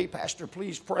said to me, Pastor,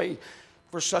 please pray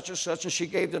for such and such, and she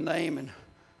gave the name, and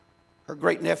her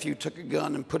great nephew took a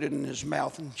gun and put it in his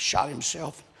mouth and shot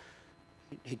himself.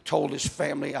 He told his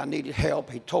family, I needed help.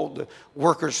 He told the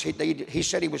workers, he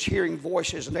said he was hearing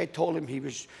voices, and they told him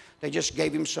they just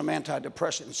gave him some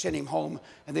antidepressant and sent him home,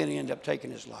 and then he ended up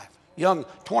taking his life. Young,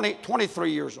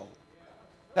 23 years old.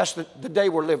 That's the day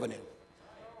we're living in.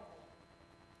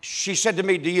 She said to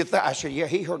me, do you think? I said, yeah,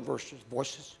 he heard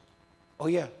voices. Oh,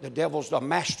 yeah, the devil's the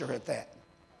master at that.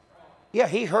 Yeah,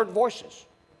 he heard voices.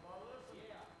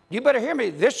 You better hear me.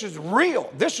 This is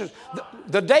real. This is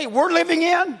the day we're living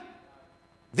in.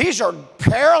 These are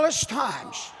perilous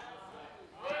times.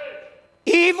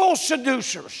 Evil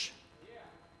seducers.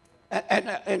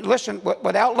 And listen,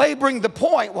 without laboring the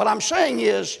point, what I'm saying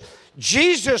is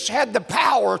Jesus had the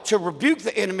power to rebuke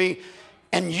the enemy,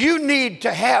 and you need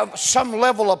to have some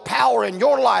level of power in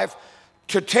your life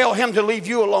to tell him to leave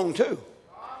you alone too.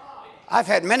 I've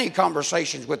had many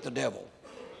conversations with the devil.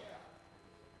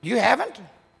 You haven't?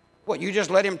 What, you just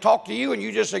let him talk to you and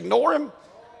you just ignore him?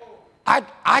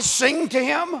 I sing to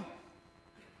him.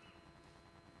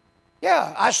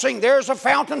 Yeah, I sing, there's a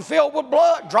fountain filled with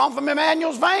blood drawn from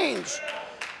Emmanuel's veins,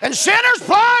 and sinners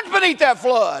plunge beneath that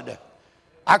flood.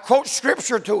 I quote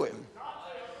scripture to him.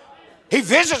 He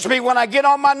visits me when I get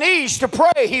on my knees to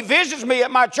pray. He visits me at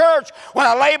my church when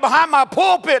I lay behind my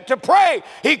pulpit to pray.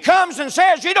 He comes and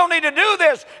says, you don't need to do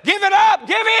this. Give it up.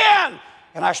 Give in.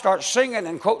 And I start singing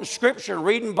and quoting scripture and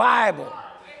reading Bible.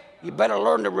 You better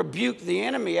learn to rebuke the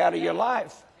enemy out of your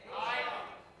life.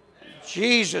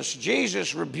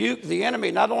 Jesus rebuked the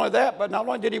enemy. Not only that, but not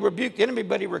only did he rebuke the enemy,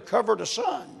 but he recovered a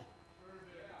son.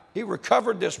 He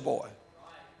recovered this boy.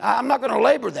 I'm not going to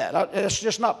labor that. It's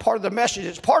just not part of the message.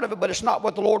 It's part of it, but it's not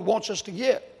what the Lord wants us to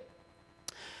get.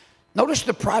 Notice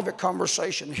the private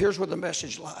conversation. Here's where the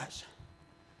message lies.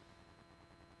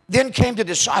 Then came the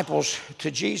disciples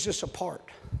to Jesus apart,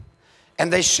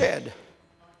 and they said,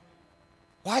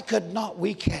 why could not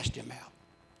we cast him out?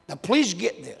 Now, please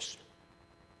get this.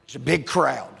 It's a big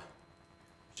crowd.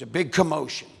 It's a big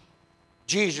commotion.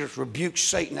 Jesus rebukes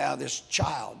Satan out of this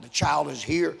child. The child is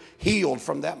here, healed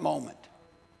from that moment.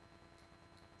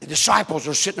 The disciples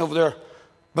are sitting over there,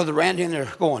 Brother Randy, and they're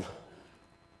going,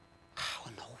 how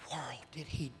in the world did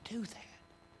he do that?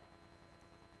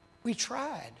 We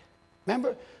tried.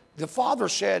 Remember, the Father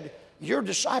said, your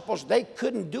disciples, they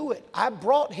couldn't do it. I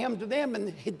brought him to them,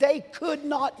 and they could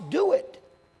not do it.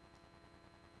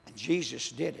 And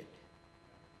Jesus did it.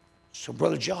 So,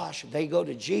 Brother Josh, they go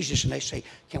to Jesus and they say,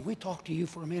 can we talk to you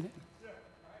for a minute?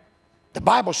 The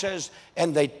Bible says,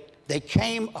 and they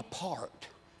came apart.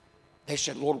 They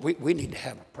said, Lord, we need to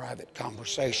have a private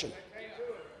conversation.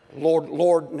 Lord,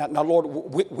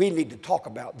 we need to talk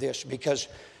about this because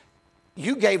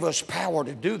you gave us power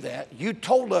to do that. You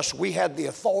told us we had the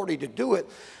authority to do it,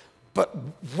 but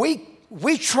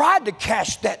we tried to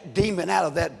cast that demon out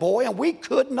of that boy and we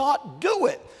could not do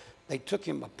it. They took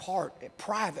him apart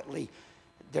privately.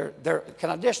 Can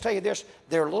I just tell you this?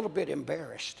 They're a little bit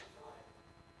embarrassed.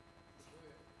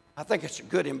 I think it's a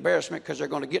good embarrassment because they're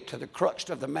going to get to the crux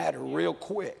of the matter real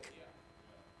quick.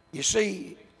 You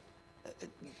see,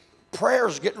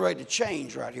 prayer's getting ready to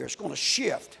change right here. It's going to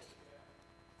shift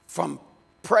from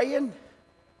praying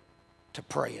to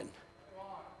praying.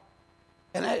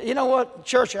 And you know what,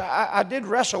 church, I did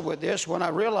wrestle with this when I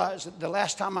realized that the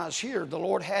last time I was here, the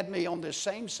Lord had me on this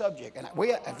same subject. And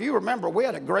if you remember, we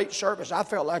had a great service. I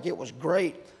felt like it was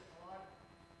great.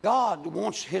 God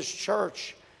wants his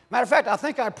church. Matter of fact, I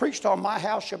think I preached on my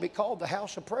house shall be called the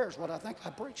house of prayer is what I think I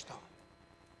preached on.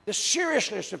 The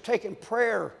seriousness of taking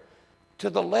prayer to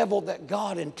the level that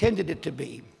God intended it to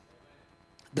be.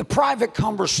 The private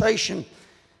conversation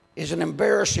is an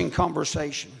embarrassing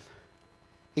conversation.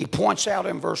 He points out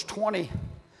in verse 20,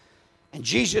 and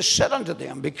Jesus said unto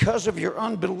them, because of your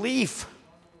unbelief,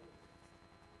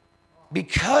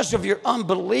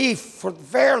 for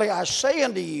verily I say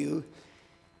unto you,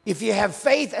 if you have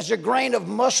faith as a grain of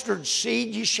mustard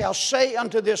seed, ye shall say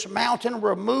unto this mountain,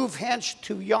 remove hence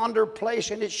to yonder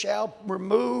place, and it shall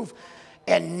remove,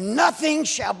 and nothing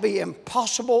shall be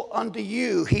impossible unto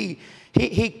you. He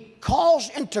calls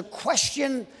into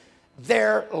question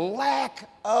their lack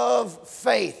of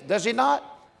faith, does he not?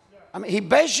 I mean, he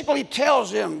basically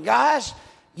tells them, guys,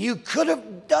 you could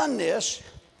have done this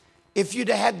if you'd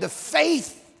have had the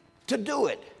faith to do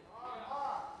it.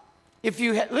 If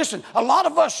you had, listen, a lot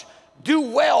of us do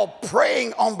well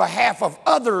praying on behalf of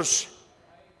others,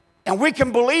 and we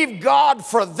can believe God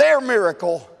for their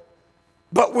miracle,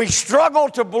 but we struggle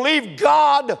to believe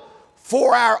God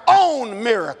for our own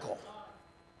miracle.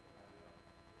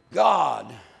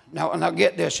 God. Now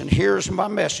get this, and here's my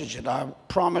message, and I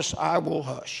promise I will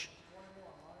hush.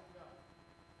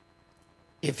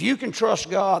 If you can trust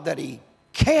God that he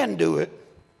can do it,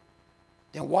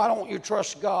 then why don't you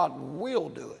trust God will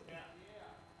do it?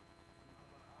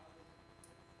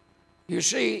 You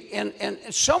see,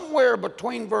 in somewhere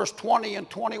between verse 20 and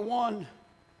 21,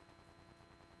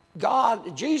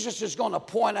 Jesus is going to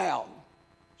point out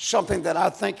something that I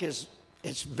think is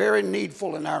very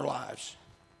needful in our lives.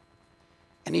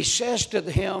 And he says to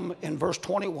him in verse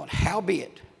 21,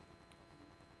 howbeit,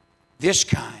 this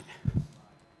kind.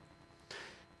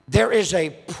 There is a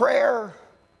prayer,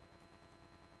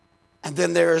 and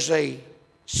then there is a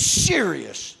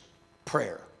serious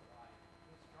prayer.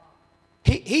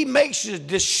 He makes a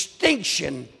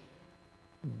distinction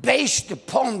based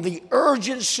upon the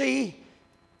urgency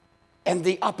and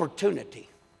the opportunity.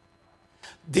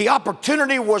 The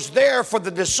opportunity was there for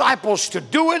the disciples to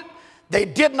do it. They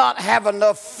did not have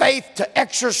enough faith to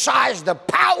exercise the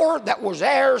power that was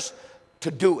theirs to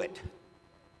do it.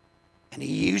 And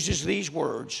he uses these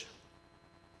words,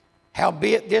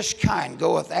 howbeit this kind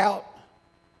goeth out,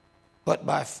 but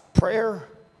by prayer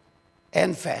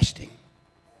and fasting.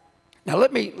 Now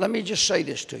let me just say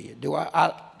this to you.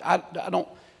 I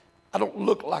don't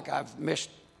look like I've missed.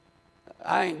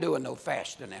 I ain't doing no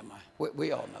fasting, am I?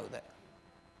 We all know that.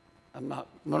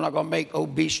 We're not going to make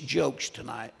obese jokes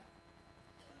tonight.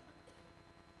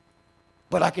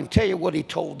 But I can tell you what he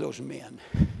told those men.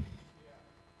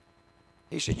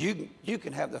 He said, you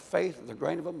can have the faith of the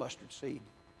grain of a mustard seed,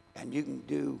 and you can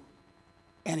do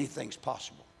anything's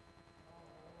possible.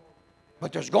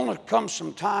 But there's going to come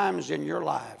some times in your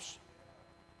lives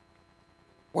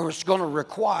where it's going to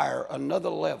require another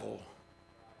level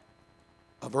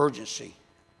of urgency.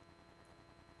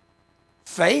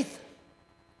 Faith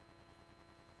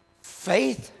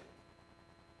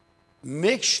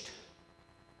mixed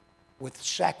with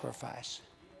sacrifice.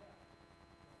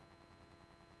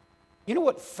 You know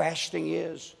what fasting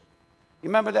is? You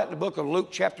remember that in the book of Luke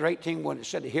chapter 18 when it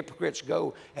said the hypocrites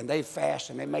go and they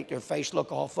fast and they make their face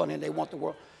look all funny and they want the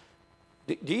world.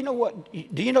 Do you know what?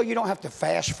 Do you know you don't have to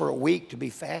fast for a week to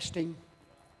be fasting?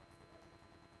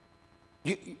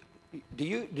 Do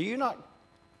you not?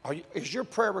 Is your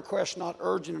prayer request not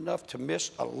urgent enough to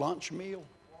miss a lunch meal?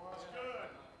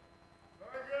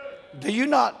 Do you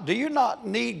not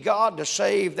need God to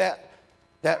save that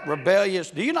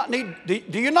rebellious? Do you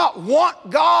not want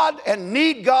God and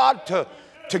need God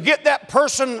to get that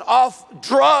person off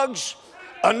drugs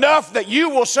enough that you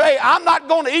will say, I'm not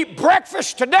going to eat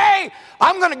breakfast today.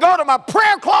 I'm going to go to my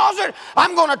prayer closet.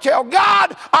 I'm going to tell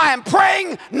God I am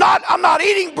praying. I'm not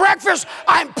eating breakfast.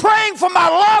 I'm praying for my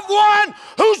loved one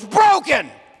who's broken.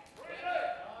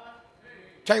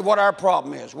 Tell you what our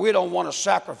problem is. We don't want to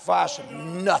sacrifice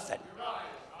nothing.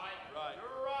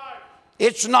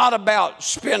 It's not about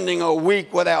spending a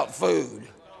week without food.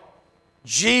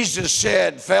 Jesus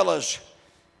said, fellas,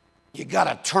 you got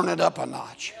to turn it up a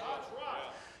notch.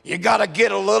 You got to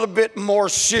get a little bit more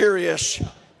serious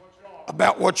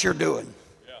about what you're doing.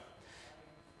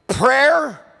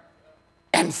 Prayer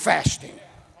and fasting.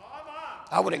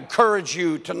 I would encourage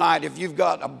you tonight, if you've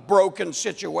got a broken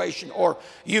situation or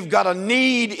you've got a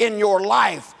need in your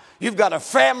life, you've got a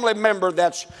family member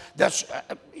that's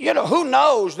who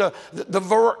knows,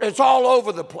 it's all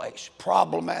over the place.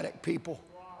 Problematic people.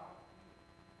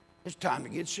 It's time to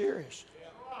get serious.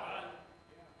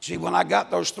 See, when I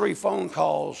got those 3 phone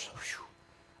calls,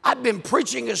 I'd been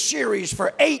preaching a series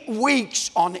for 8 weeks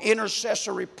on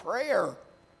intercessory prayer.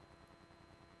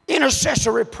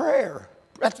 Intercessory prayer.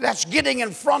 That's getting in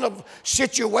front of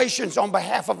situations on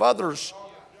behalf of others.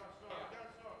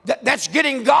 That's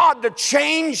getting God to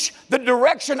change the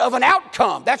direction of an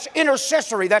outcome. That's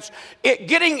intercessory. That's it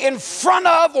getting in front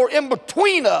of or in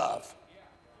between of.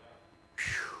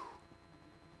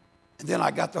 And then I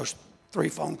got those 3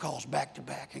 phone calls back to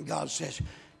back. And God says,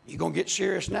 you going to get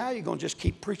serious now? You're going to just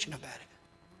keep preaching about it.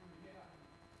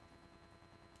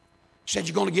 He said,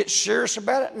 you're going to get serious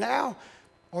about it now?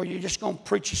 Or you're just going to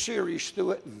preach a series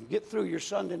through it and get through your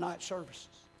Sunday night services?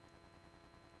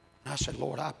 And I said,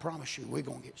 Lord, I promise you we're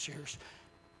going to get serious.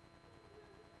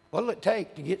 What will it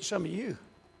take to get some of you?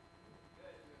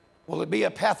 Will it be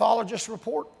a pathologist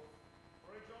report?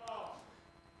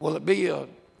 Will it be a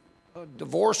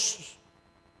divorce?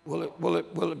 Will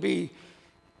it be,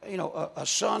 a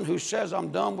son who says,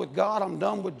 I'm done with God, I'm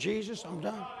done with Jesus, I'm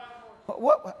done?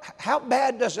 How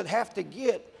bad does it have to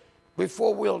get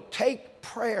before we'll take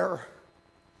prayer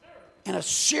in a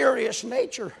serious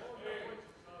nature?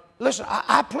 Listen,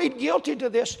 I plead guilty to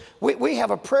this. We have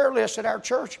a prayer list at our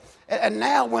church, and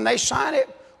now when they sign it,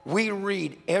 we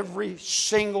read every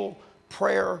single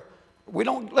prayer. We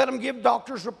don't let them give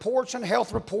doctor's reports and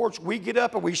health reports. We get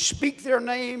up and we speak their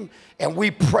name and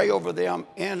we pray over them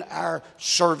in our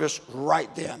service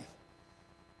right then.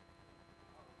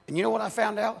 And you know what I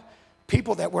found out?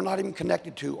 People that we're not even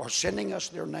connected to are sending us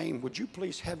their name. Would you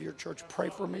please have your church pray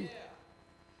for me?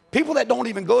 People that don't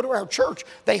even go to our church,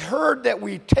 they heard that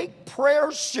we take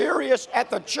prayer serious at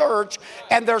the church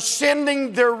and they're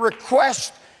sending their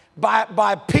request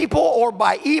by people or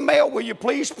by email, will you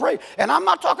please pray? And I'm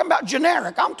not talking about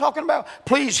generic. I'm talking about,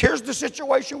 please, here's the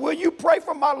situation. Will you pray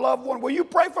for my loved one? Will you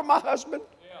pray for my husband?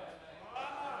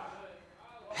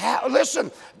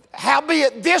 Listen,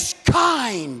 howbeit this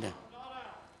kind.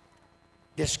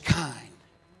 This kind.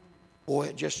 Boy,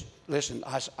 it just, listen,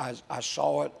 I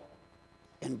saw it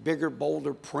in bigger,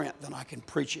 bolder print than I can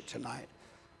preach it tonight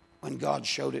when God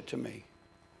showed it to me.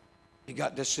 You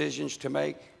got decisions to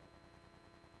make.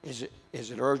 Is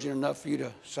it urgent enough for you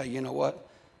to say, you know what?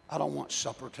 I don't want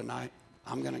supper tonight.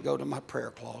 I'm going to go to my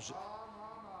prayer closet.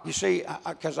 You see,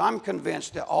 because I'm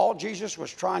convinced that all Jesus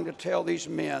was trying to tell these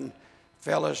men,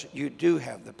 fellas, you do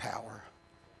have the power.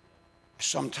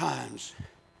 Sometimes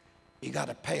you got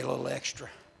to pay a little extra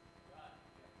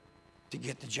to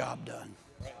get the job done.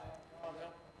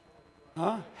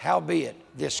 Huh? Howbeit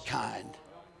this kind.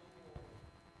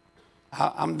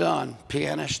 I'm done.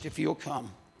 Pianist, if you'll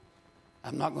come.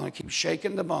 I'm not going to keep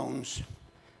shaking the bones.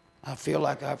 I feel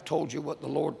like I've told you what the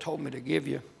Lord told me to give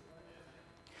you.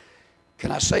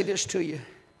 Can I say this to you?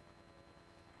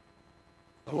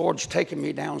 The Lord's taken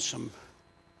me down some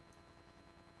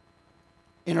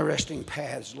interesting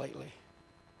paths lately.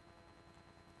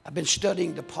 I've been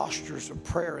studying the postures of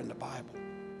prayer in the Bible.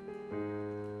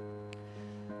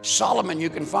 Solomon, you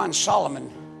can find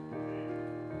Solomon.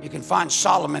 You can find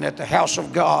Solomon at the house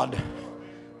of God.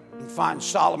 You can find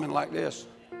Solomon like this.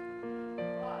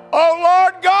 Oh,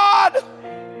 Lord God.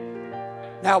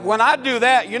 Now, when I do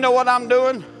that, you know what I'm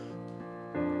doing?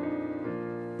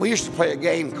 We used to play a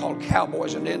game called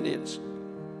Cowboys and Indians.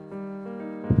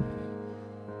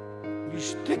 You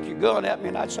stick your gun at me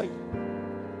and I'd say,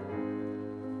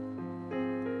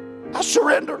 I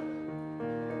surrender.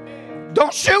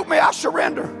 Don't shoot me, I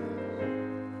surrender.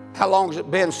 How long has it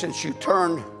been since you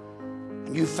turned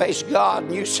and you faced God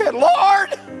and you said,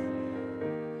 Lord,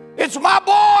 it's my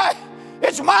boy,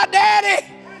 it's my daddy,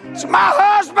 it's my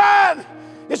husband,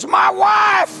 it's my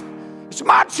wife, it's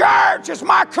my church, it's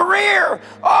my career.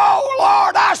 Oh,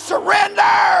 Lord, I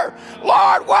surrender.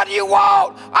 Lord, what do you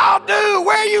want? I'll do.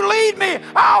 Where you lead me,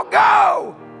 I'll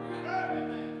go.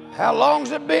 How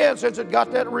long's it been since it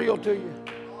got that real to you?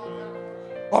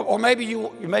 Or maybe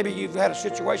you've had a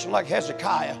situation like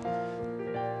Hezekiah.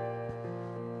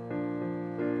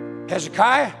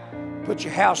 Hezekiah, put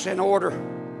your house in order.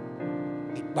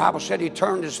 The Bible said he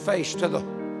turned his face to the...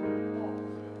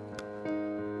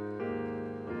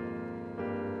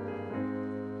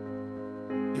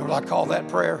 You know what I call that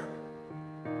prayer?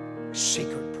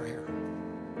 Secret prayer.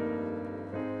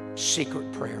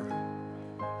 Secret prayer.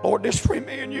 Lord, this is between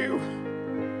me and you.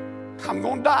 I'm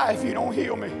going to die if you don't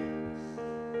heal me.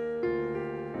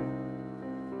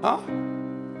 Huh?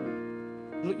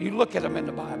 You look at them in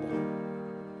the Bible.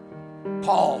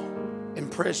 Paul in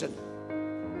prison.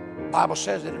 The Bible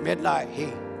says that at midnight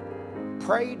he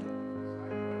prayed,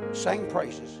 sang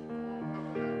praises.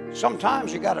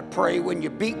 Sometimes you got to pray when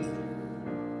you're beaten.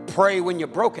 Pray when you're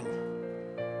broken.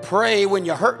 Pray when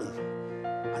you're hurting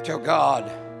until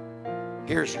God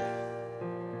hears you.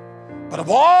 But of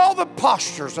all the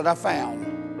postures that I found,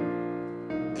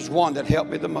 there's one that helped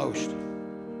me the most.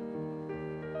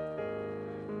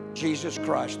 Jesus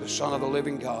Christ, the Son of the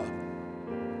living God,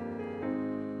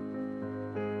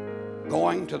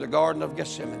 going to the Garden of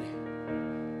Gethsemane.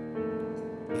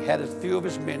 He had a few of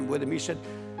his men with him. He said,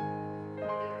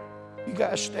 you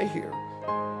guys stay here.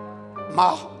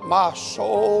 My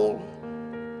soul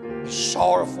is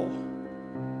sorrowful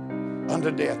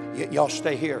unto death. Y'all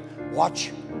stay here.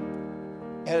 Watch.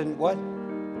 And what?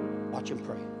 Watch him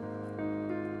pray.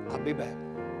 I'll be back.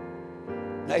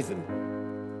 Nathan,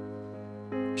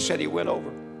 he said he went over.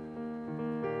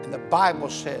 And the Bible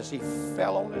says he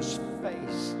fell on his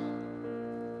face.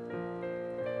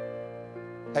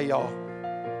 Hey, y'all.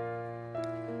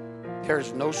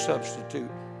 There's no substitute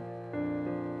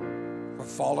for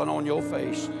falling on your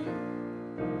face.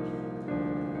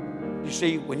 You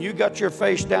see, when you got your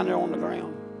face down there on the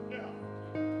ground,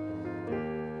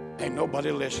 ain't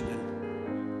nobody listening.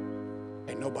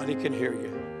 Ain't nobody can hear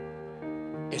you.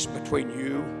 It's between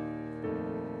you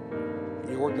and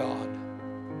your God.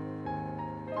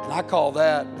 And I call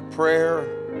that the prayer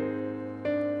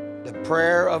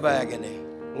of agony.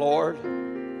 Lord,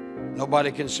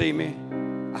 nobody can see me.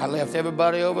 I left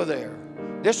everybody over there.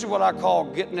 This is what I call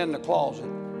getting in the closet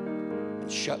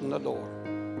and shutting the door.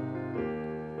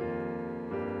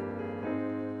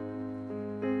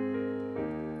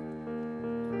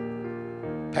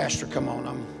 Pastor, come on,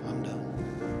 I'm done.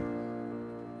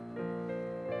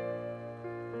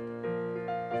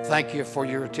 Thank you for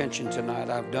your attention tonight.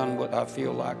 I've done what I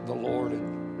feel like the Lord had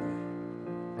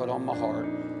put on my heart.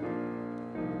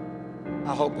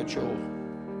 I hope that you'll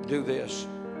do this.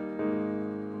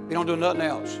 If you don't do nothing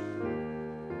else,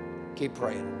 keep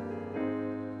praying.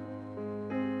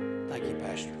 Thank you,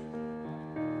 Pastor.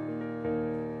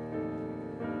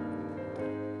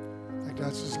 I think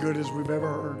that's as good as we've ever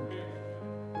heard.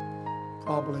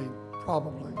 Probably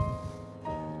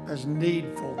as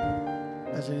needful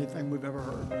as anything we've ever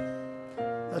heard.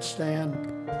 Let's stand.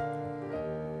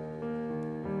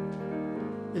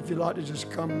 If you'd like to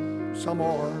just come, some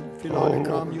are. If you'd like to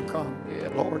come, you come. Yeah,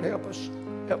 Lord, help us.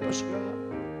 Help us, God.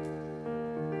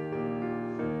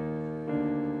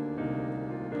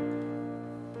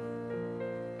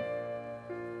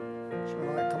 It's all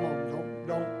right. Come on.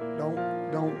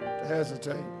 Don't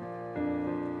hesitate.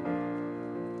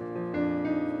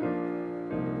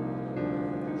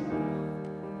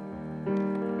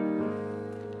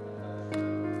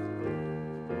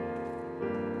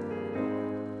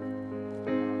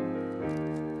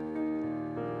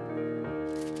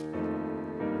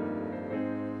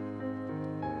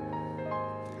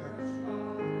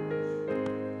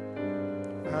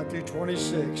 Matthew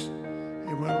 26,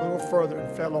 he went a little further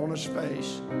and fell on his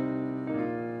face.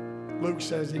 Luke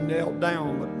says he knelt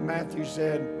down, but Matthew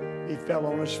said he fell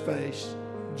on his face.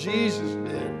 Jesus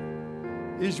did.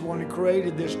 He's the one who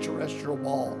created this terrestrial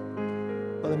ball.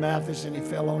 Brother Matthew said he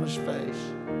fell on his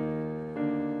face.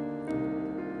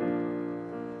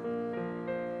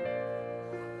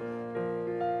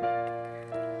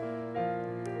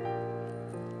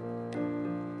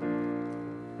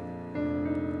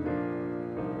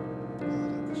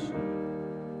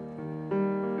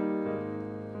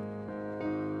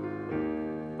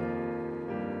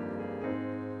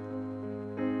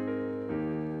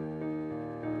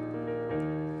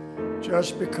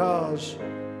 Just because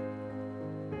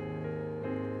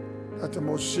that the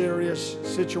most serious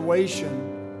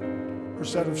situation or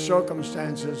set of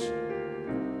circumstances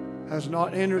has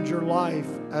not entered your life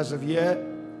as of yet,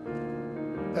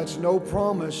 that's no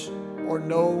promise or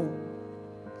no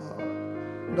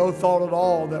thought at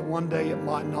all that one day it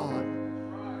might not.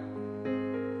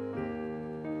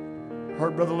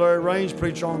 Heard Brother Larry Raines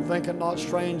preach on Think It Not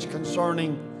Strange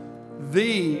concerning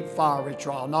the fiery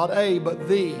trial, not a, but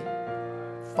the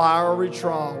fiery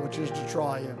trial, which is to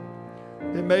try you.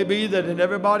 It may be that in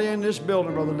everybody in this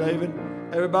building, Brother David,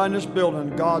 everybody in this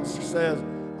building, God says,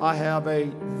 I have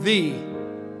the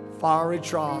fiery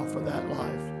trial for that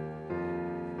life.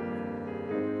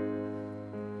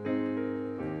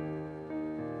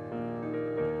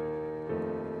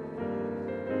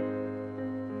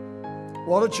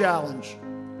 What a challenge.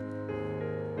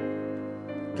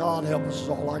 God help us is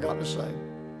all I got to say.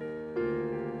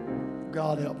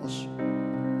 God help us.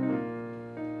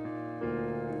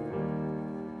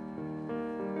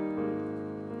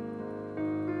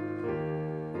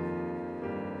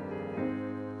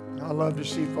 I love to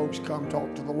see folks come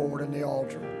talk to the Lord in the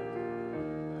altar.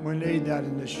 We need that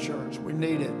in this church. We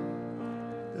need it.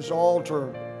 This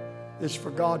altar is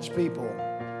for God's people.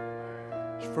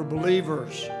 It's for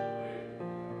believers.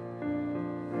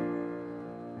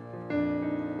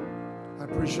 I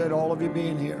appreciate all of you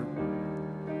being here.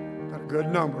 Got a good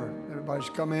number. Everybody's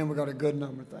come in. We got a good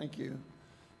number. Thank you.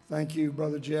 Thank you,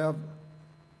 Brother Jeb,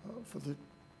 for the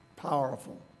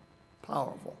powerful,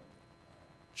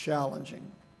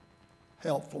 challenging,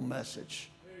 helpful message.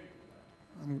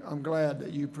 I'm glad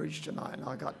that you preached tonight, and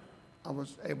I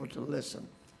was able to listen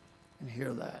and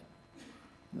hear that.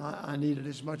 And I need it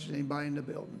as much as anybody in the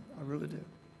building. I really do.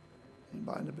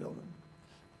 Anybody in the building.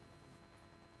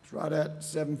 It's right at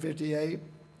 7:58,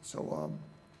 so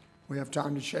we have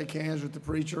time to shake hands with the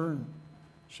preacher and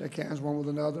shake hands one with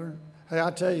another. Hey, I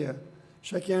tell you,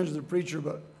 shake hands with the preacher,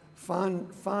 but find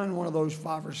one of those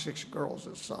 5 or 6 girls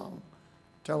that sung.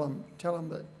 Tell them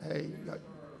that, hey,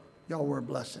 y'all were a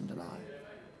blessing tonight.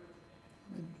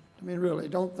 I mean, really,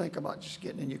 don't think about just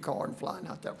getting in your car and flying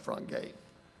out that front gate.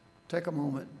 Take a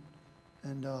moment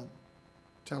and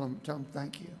tell them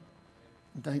thank you.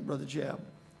 And thank Brother Jeb.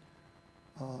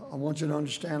 I want you to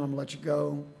understand, I'm going to let you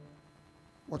go.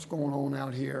 What's going on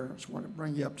out here? I just want to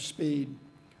bring you up to speed.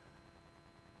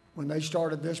 When they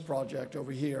started this project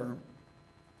over here,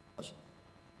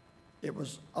 it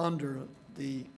was under the